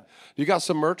well, Yeah. right? You got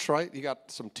some merch, right? You got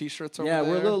some T-shirts over there? Yeah,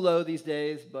 we're a little low these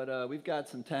days, but we've got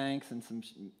some tanks and some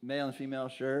male and female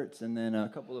shirts, and then a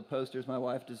couple of posters my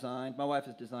wife designed. My wife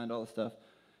has designed all the stuff.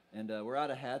 And we're out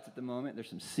of hats at the moment. There's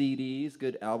some CDs,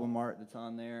 good album art that's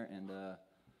on there, and a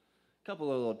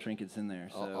couple of little trinkets in there.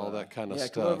 So, all that kind of yeah,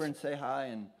 stuff. Come over and say hi,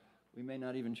 and we may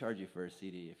not even charge you for a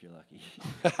CD if you're lucky.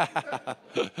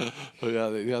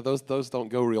 yeah, those don't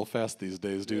go real fast these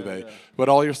days, do they? Yeah. But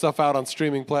all your stuff out on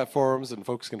streaming platforms, and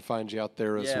folks can find you out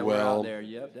there as Yeah, well. we're out there.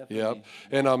 Yep, definitely. Yep.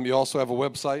 And you also have a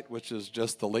website, which is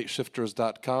just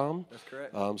thelateshifters.com. That's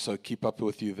correct. So keep up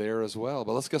with you there as well.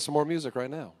 But let's get some more music right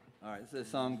now. All right, this is a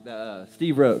song that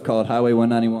Steve wrote called Highway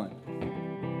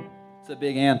 191. It's a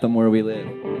big anthem where we live.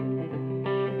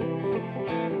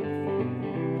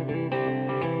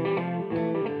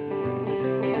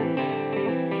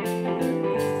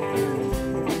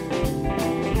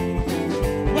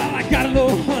 Well, I got a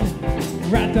little honey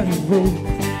right down the road.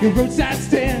 Your roadside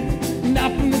stand,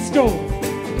 not from the store.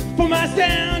 4 miles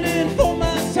down and 4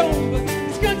 miles home, but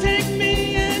it's gonna take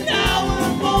me an hour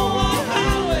or more on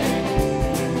Highway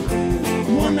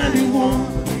 191.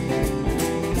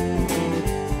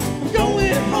 I'm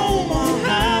going home on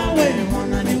Highway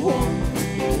 191.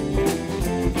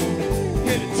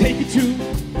 Gonna take you to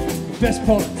the best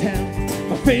part of town,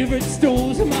 my favorite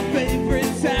stores and my favorite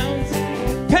sounds.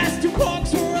 Past 2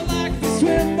 parks where I like to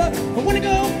swim, but I wanna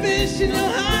go fishing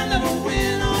on high level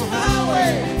wind on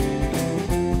Highway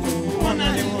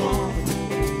 191.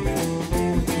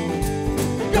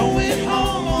 I'm going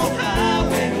home on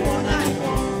Highway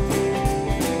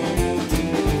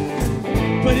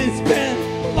 191. But it's been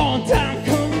a long time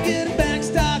coming, getting back,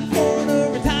 starting for a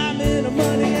retirement of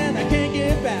money, and I can't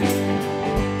get back,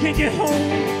 can't get home.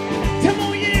 10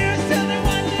 more years till they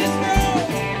wind this road.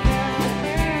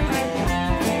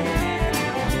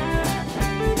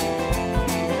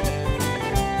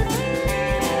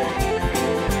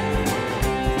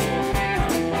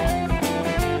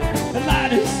 A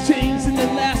lot has changed in the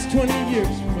last 20 years.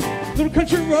 From a little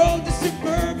country road to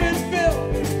suburban Ville.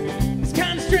 It's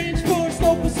kind of strange for its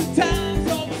locals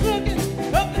sometimes. Always looking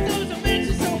up at those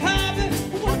dimensions so high that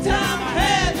one time I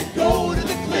had to go to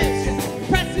the cliffs.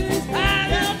 President's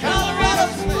Island,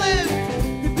 Colorado split.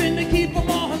 Good thing to keep them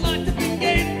all locked up and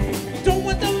gated. Don't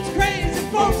want those crazy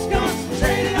folks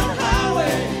concentrated on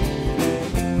Highway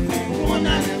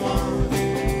 191.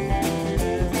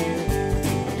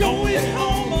 Going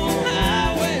home on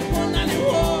Highway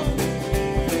 191.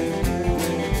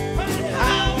 On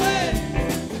Highway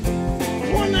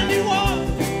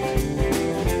 191.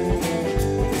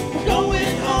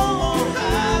 Going home on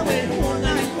Highway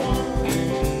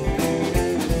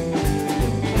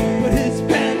 191. But it's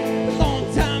been a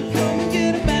long time coming,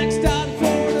 getting back, starting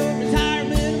for the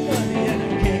retirement money, and I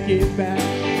can't get back,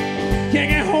 can't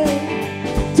get home.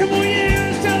 2 more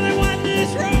years till they wind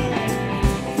this road.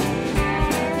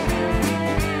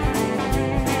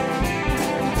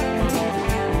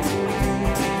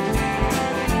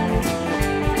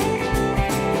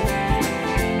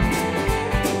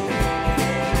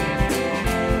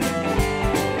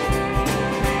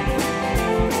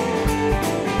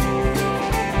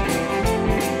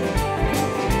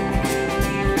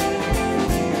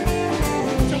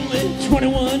 It's only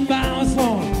 21 miles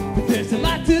long, but there's a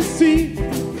lot to see.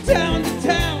 Town to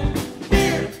town,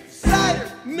 beer, cider,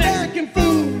 Mexican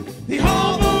food, the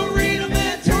Arboretum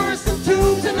and tourism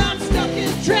tubes, and I'm stuck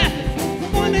in traffic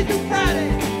from Monday through Friday.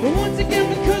 But once again,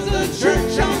 because of the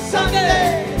church on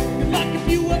Sunday, good luck if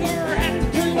you ever have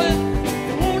to turn left.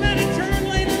 You won't have to turn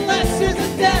lane unless there's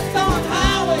a death on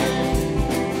Highway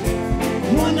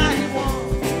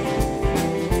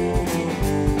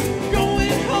 191.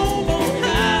 Going home on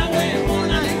Highway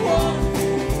 191.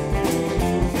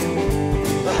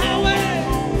 Highway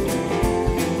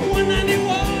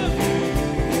 191.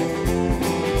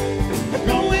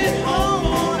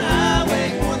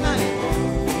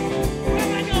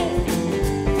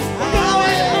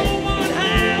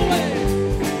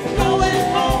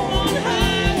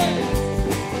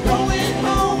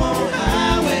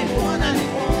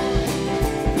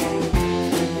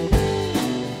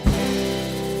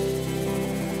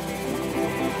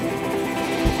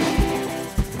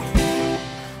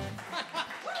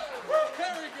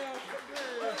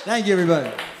 Thank you, everybody.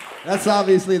 That's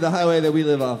obviously the highway that we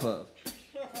live off of.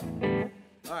 All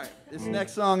right, this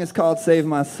next song is called Save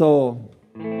My Soul.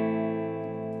 Everybody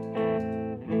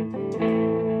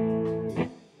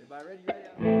ready?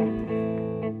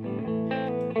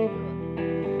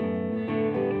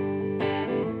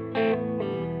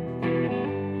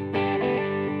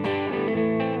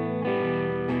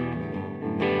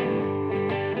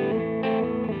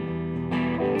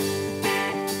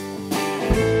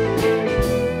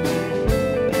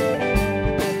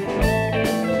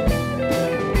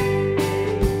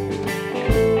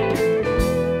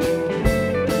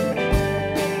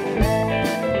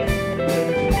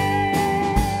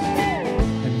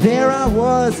 There I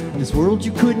was, in this world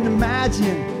you couldn't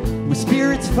imagine, with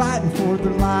spirits fighting for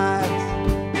their lives.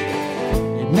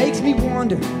 It makes me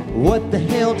wonder, what the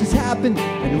hell just happened,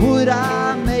 and would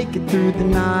I make it through the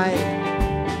night?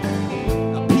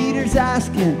 Now Peter's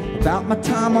asking about my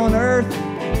time on earth.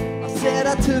 I said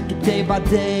I took it day by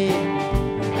day.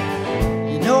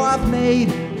 You know I've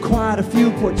made quite a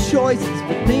few poor choices,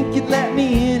 but think you'd let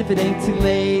me in if it ain't too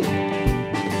late.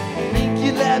 Think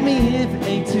you'd let me in if it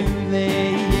ain't too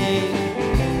late.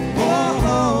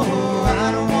 Oh,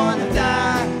 I don't wanna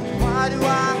die. Why do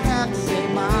I have to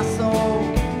save my soul?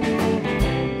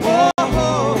 Oh,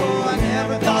 I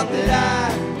never thought that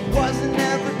I wasn't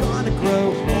ever gonna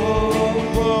grow.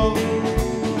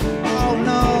 Oh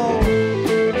no.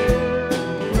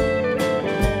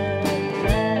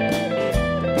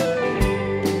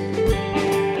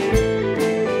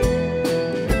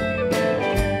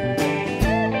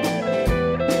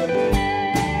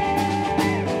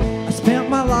 I spent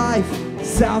my life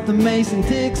south of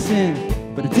Mason-Dixon,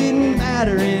 but it didn't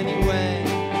matter anyway.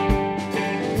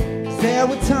 'Cause there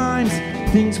were times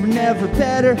things were never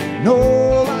better. No,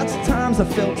 lots of times I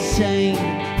felt ashamed.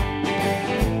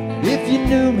 And if you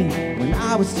knew me when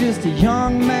I was just a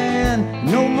young man, I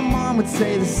know my mom would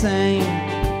say the same.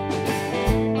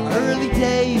 My early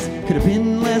days could have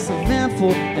been less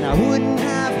eventful, and I wouldn't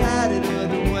have had it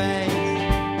other ways.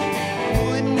 I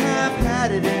wouldn't have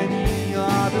had it any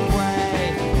other way.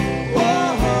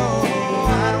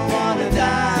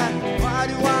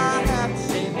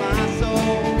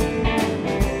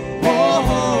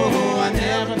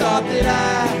 That I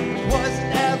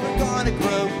wasn't ever gonna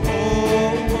grow.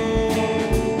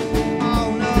 Oh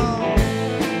no.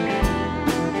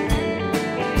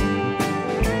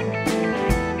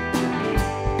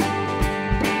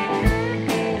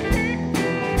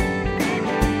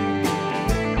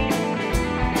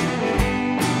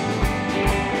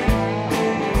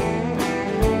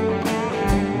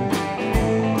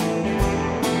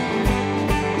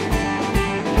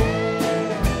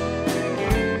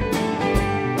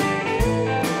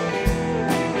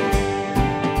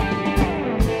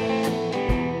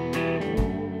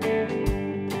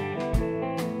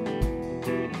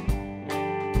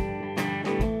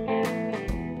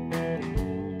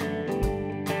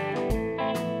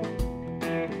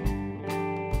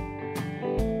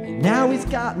 Now he's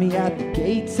got me at the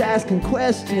gates asking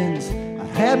questions. I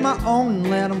had my own and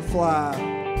let him fly.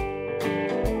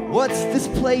 What's this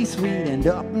place we'd end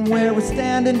up and where we're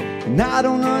standing? And I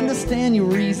don't understand your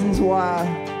reasons why.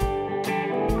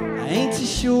 I ain't too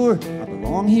sure I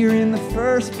belong here in the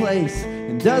first place.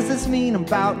 And does this mean I'm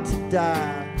about to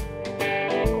die?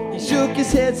 He shook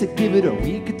his head, said give it a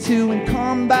week or two and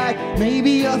come back.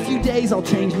 Maybe a few days I'll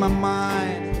change my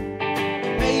mind.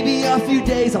 Maybe a few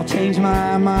days I'll change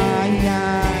my mind.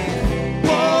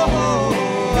 Whoa,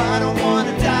 I don't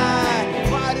wanna die.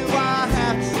 Why do I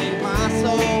have to save my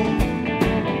soul?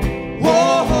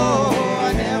 Whoa,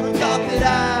 I never thought that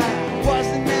I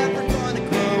wasn't ever gonna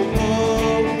grow.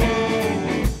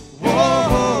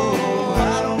 Whoa,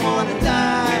 I don't wanna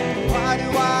die. Why do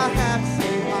I have to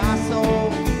save my soul?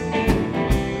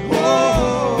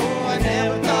 Whoa, I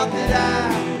never thought that I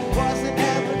wasn't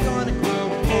ever gonna grow.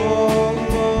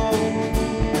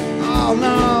 Oh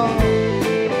no.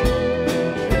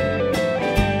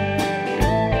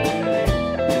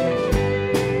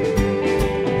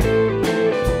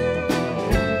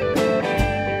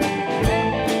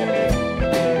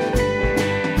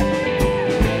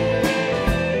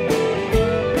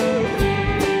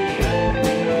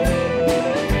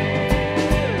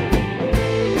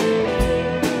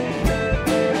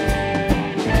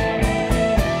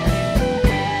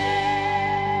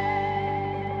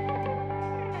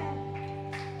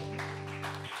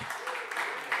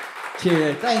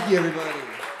 Cheers. Thank you, everybody.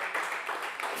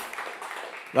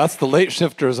 That's the Late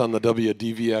Shifters on the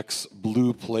WDVX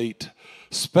Blue Plate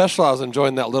special. I was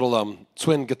enjoying that little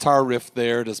twin guitar riff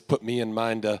there. Just put me in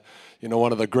mind of,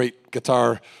 one of the great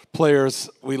guitar players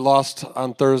we lost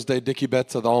on Thursday, Dickie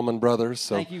Betts of the Allman Brothers.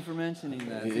 So thank you for mentioning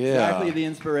that. It's yeah, exactly the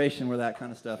inspiration where that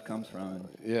kind of stuff comes from.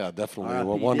 Yeah, definitely. R.I.P.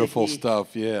 Well, wonderful Dickie.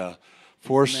 stuff. Yeah,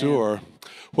 for sure.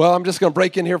 Well, I'm just going to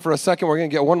break in here for a second. We're going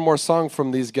to get one more song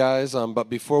from these guys. But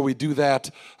before we do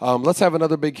that, let's have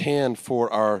another big hand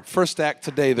for our first act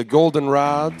today, the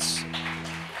Goldenrods.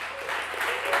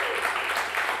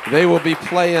 They will be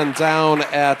playing down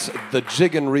at the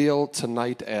Jig and Reel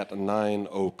tonight at 9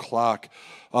 o'clock.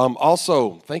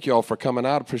 Also, thank you all for coming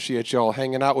out. Appreciate you all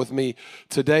hanging out with me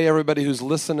today. Everybody who's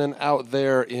listening out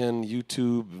there in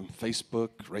YouTube, Facebook,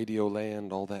 Radio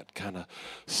Land, all that kind of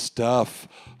stuff.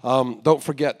 Don't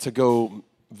forget to go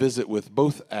visit with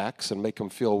both acts and make them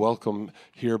feel welcome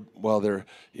here while they're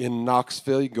in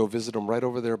Knoxville. You can go visit them right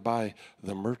over there by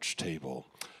the merch table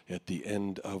at the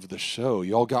end of the show.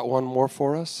 You all got one more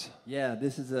for us? Yeah,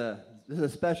 this is a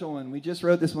special one. We just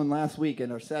wrote this one last week in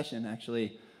our session,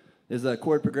 actually. There's a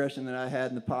chord progression that I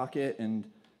had in the pocket and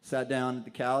sat down at the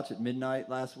couch at midnight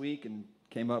last week and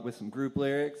came up with some group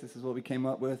lyrics. This is what we came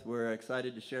up with. We're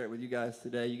excited to share it with you guys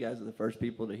today. You guys are the first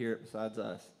people to hear it besides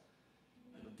us.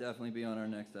 It'll definitely be on our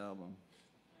next album.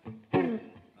 All right,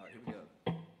 here we go.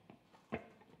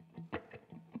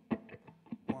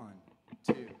 1,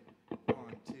 2, 1,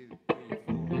 2, 3,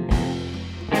 4.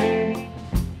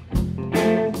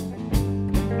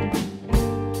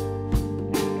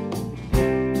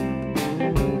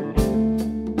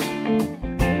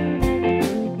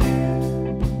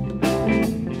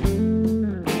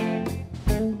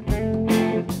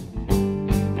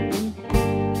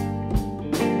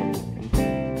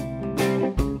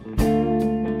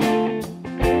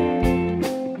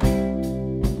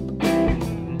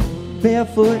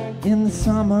 Barefoot in the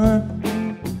summer,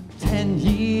 10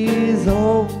 years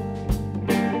old.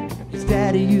 His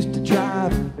daddy used to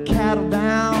drive cattle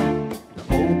down the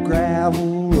old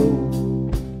gravel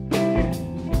road.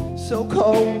 So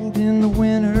cold in the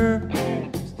winter,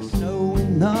 used to snow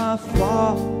in the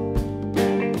fall.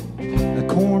 The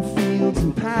cornfields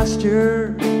and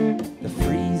pasture, the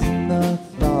freeze and the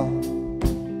thaw.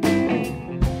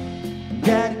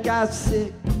 Daddy got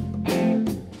sick,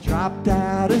 dropped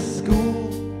out of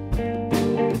school,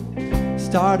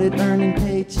 started earning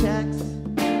paychecks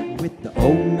with the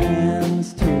old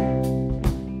man's tool.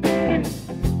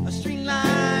 A string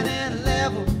line and a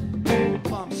level,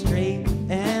 pump straight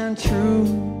and true.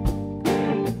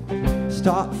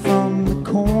 Start from the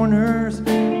corners,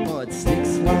 mud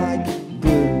sticks like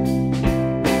glue.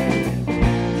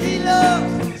 He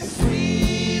loves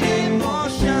sweet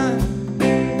emotion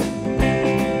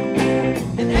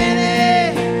and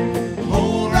any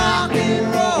old rock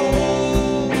and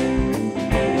roll.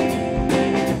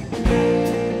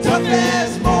 Tough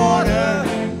as mortar,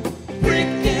 brick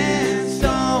and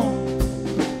stone.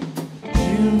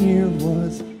 Junior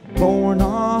was born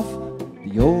off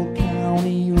the old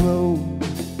county road.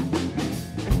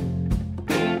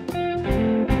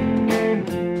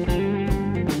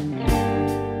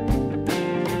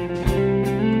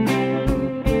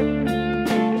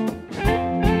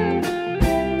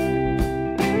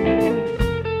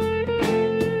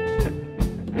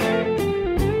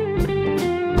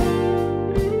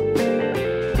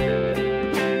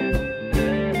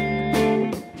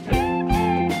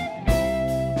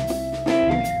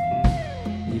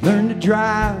 He learned to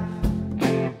drive,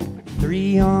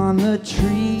 3 on the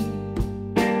tree.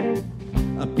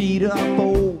 A beat up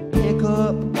old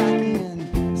pickup back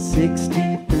in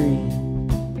 '63.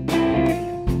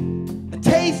 A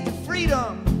taste of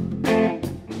freedom,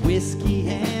 whiskey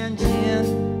and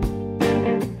gin.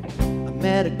 I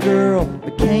met a girl,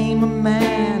 became a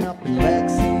man up in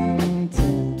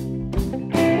Lexington.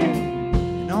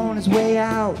 And on his way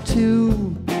out to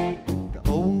the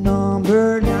old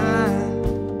number 9,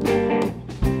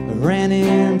 I ran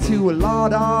into a law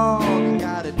dog and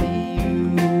got a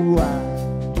DUI.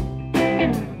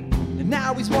 And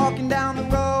now he's walking down the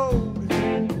road,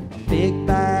 a big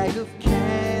bag of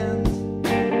cans,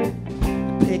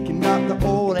 picking up the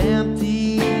old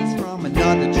empties from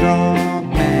another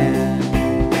drunk man.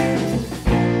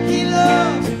 He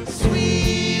loves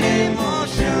sweet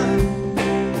emotion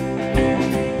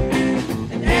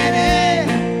and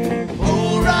any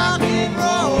old rock and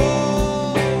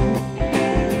roll.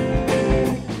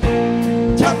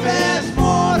 Tough as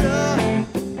mortar,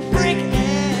 brick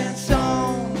and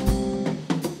stone.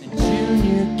 And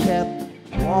Junior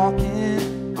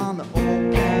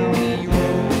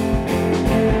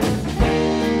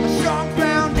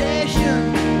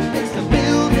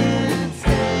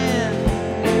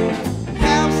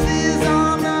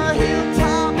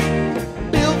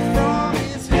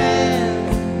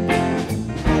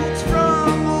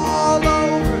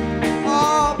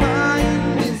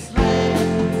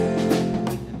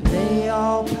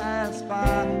all pass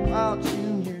by while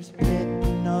Junior's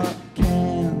picking up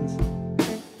cans.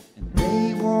 And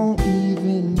they won't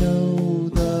even know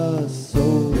the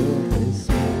soul of his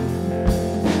song.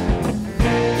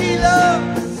 He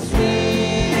loves the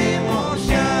sweet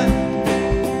emotion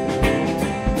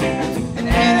and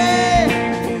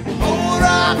any old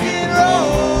rock and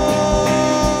roll.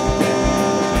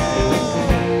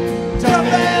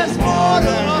 Tough as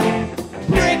mortar,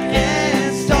 brick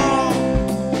and stone.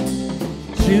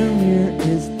 Junior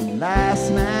is the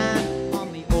last man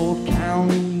on the old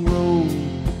county road.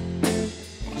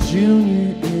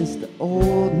 Junior is the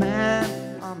old man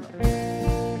on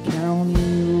the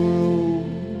county road.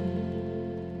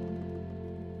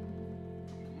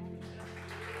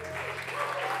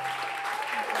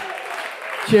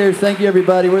 Cheers, thank you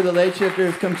everybody. We're the Late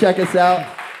Shifters. Come check us out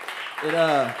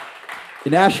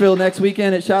in Asheville next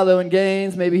weekend at Shiloh and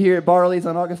Gaines, maybe here at Barley's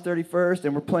on August 31st,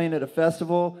 and we're playing at a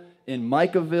festival in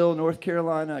Micahville, North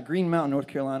Carolina, Green Mountain, North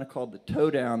Carolina, called the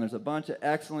Towdown. There's a bunch of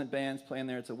excellent bands playing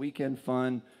there. It's a weekend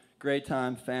fun, great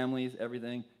time, families,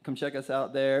 everything. Come check us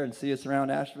out there and see us around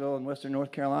Asheville and Western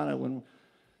North Carolina.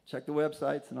 Check the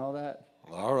websites and all that.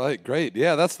 All right, great.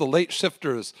 Yeah, that's the Late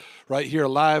Shifters right here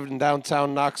live in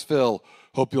downtown Knoxville.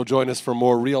 Hope you'll join us for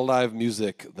more real live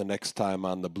music the next time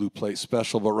on the Blue Plate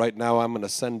Special. But right now, I'm going to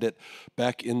send it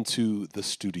back into the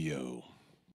studio.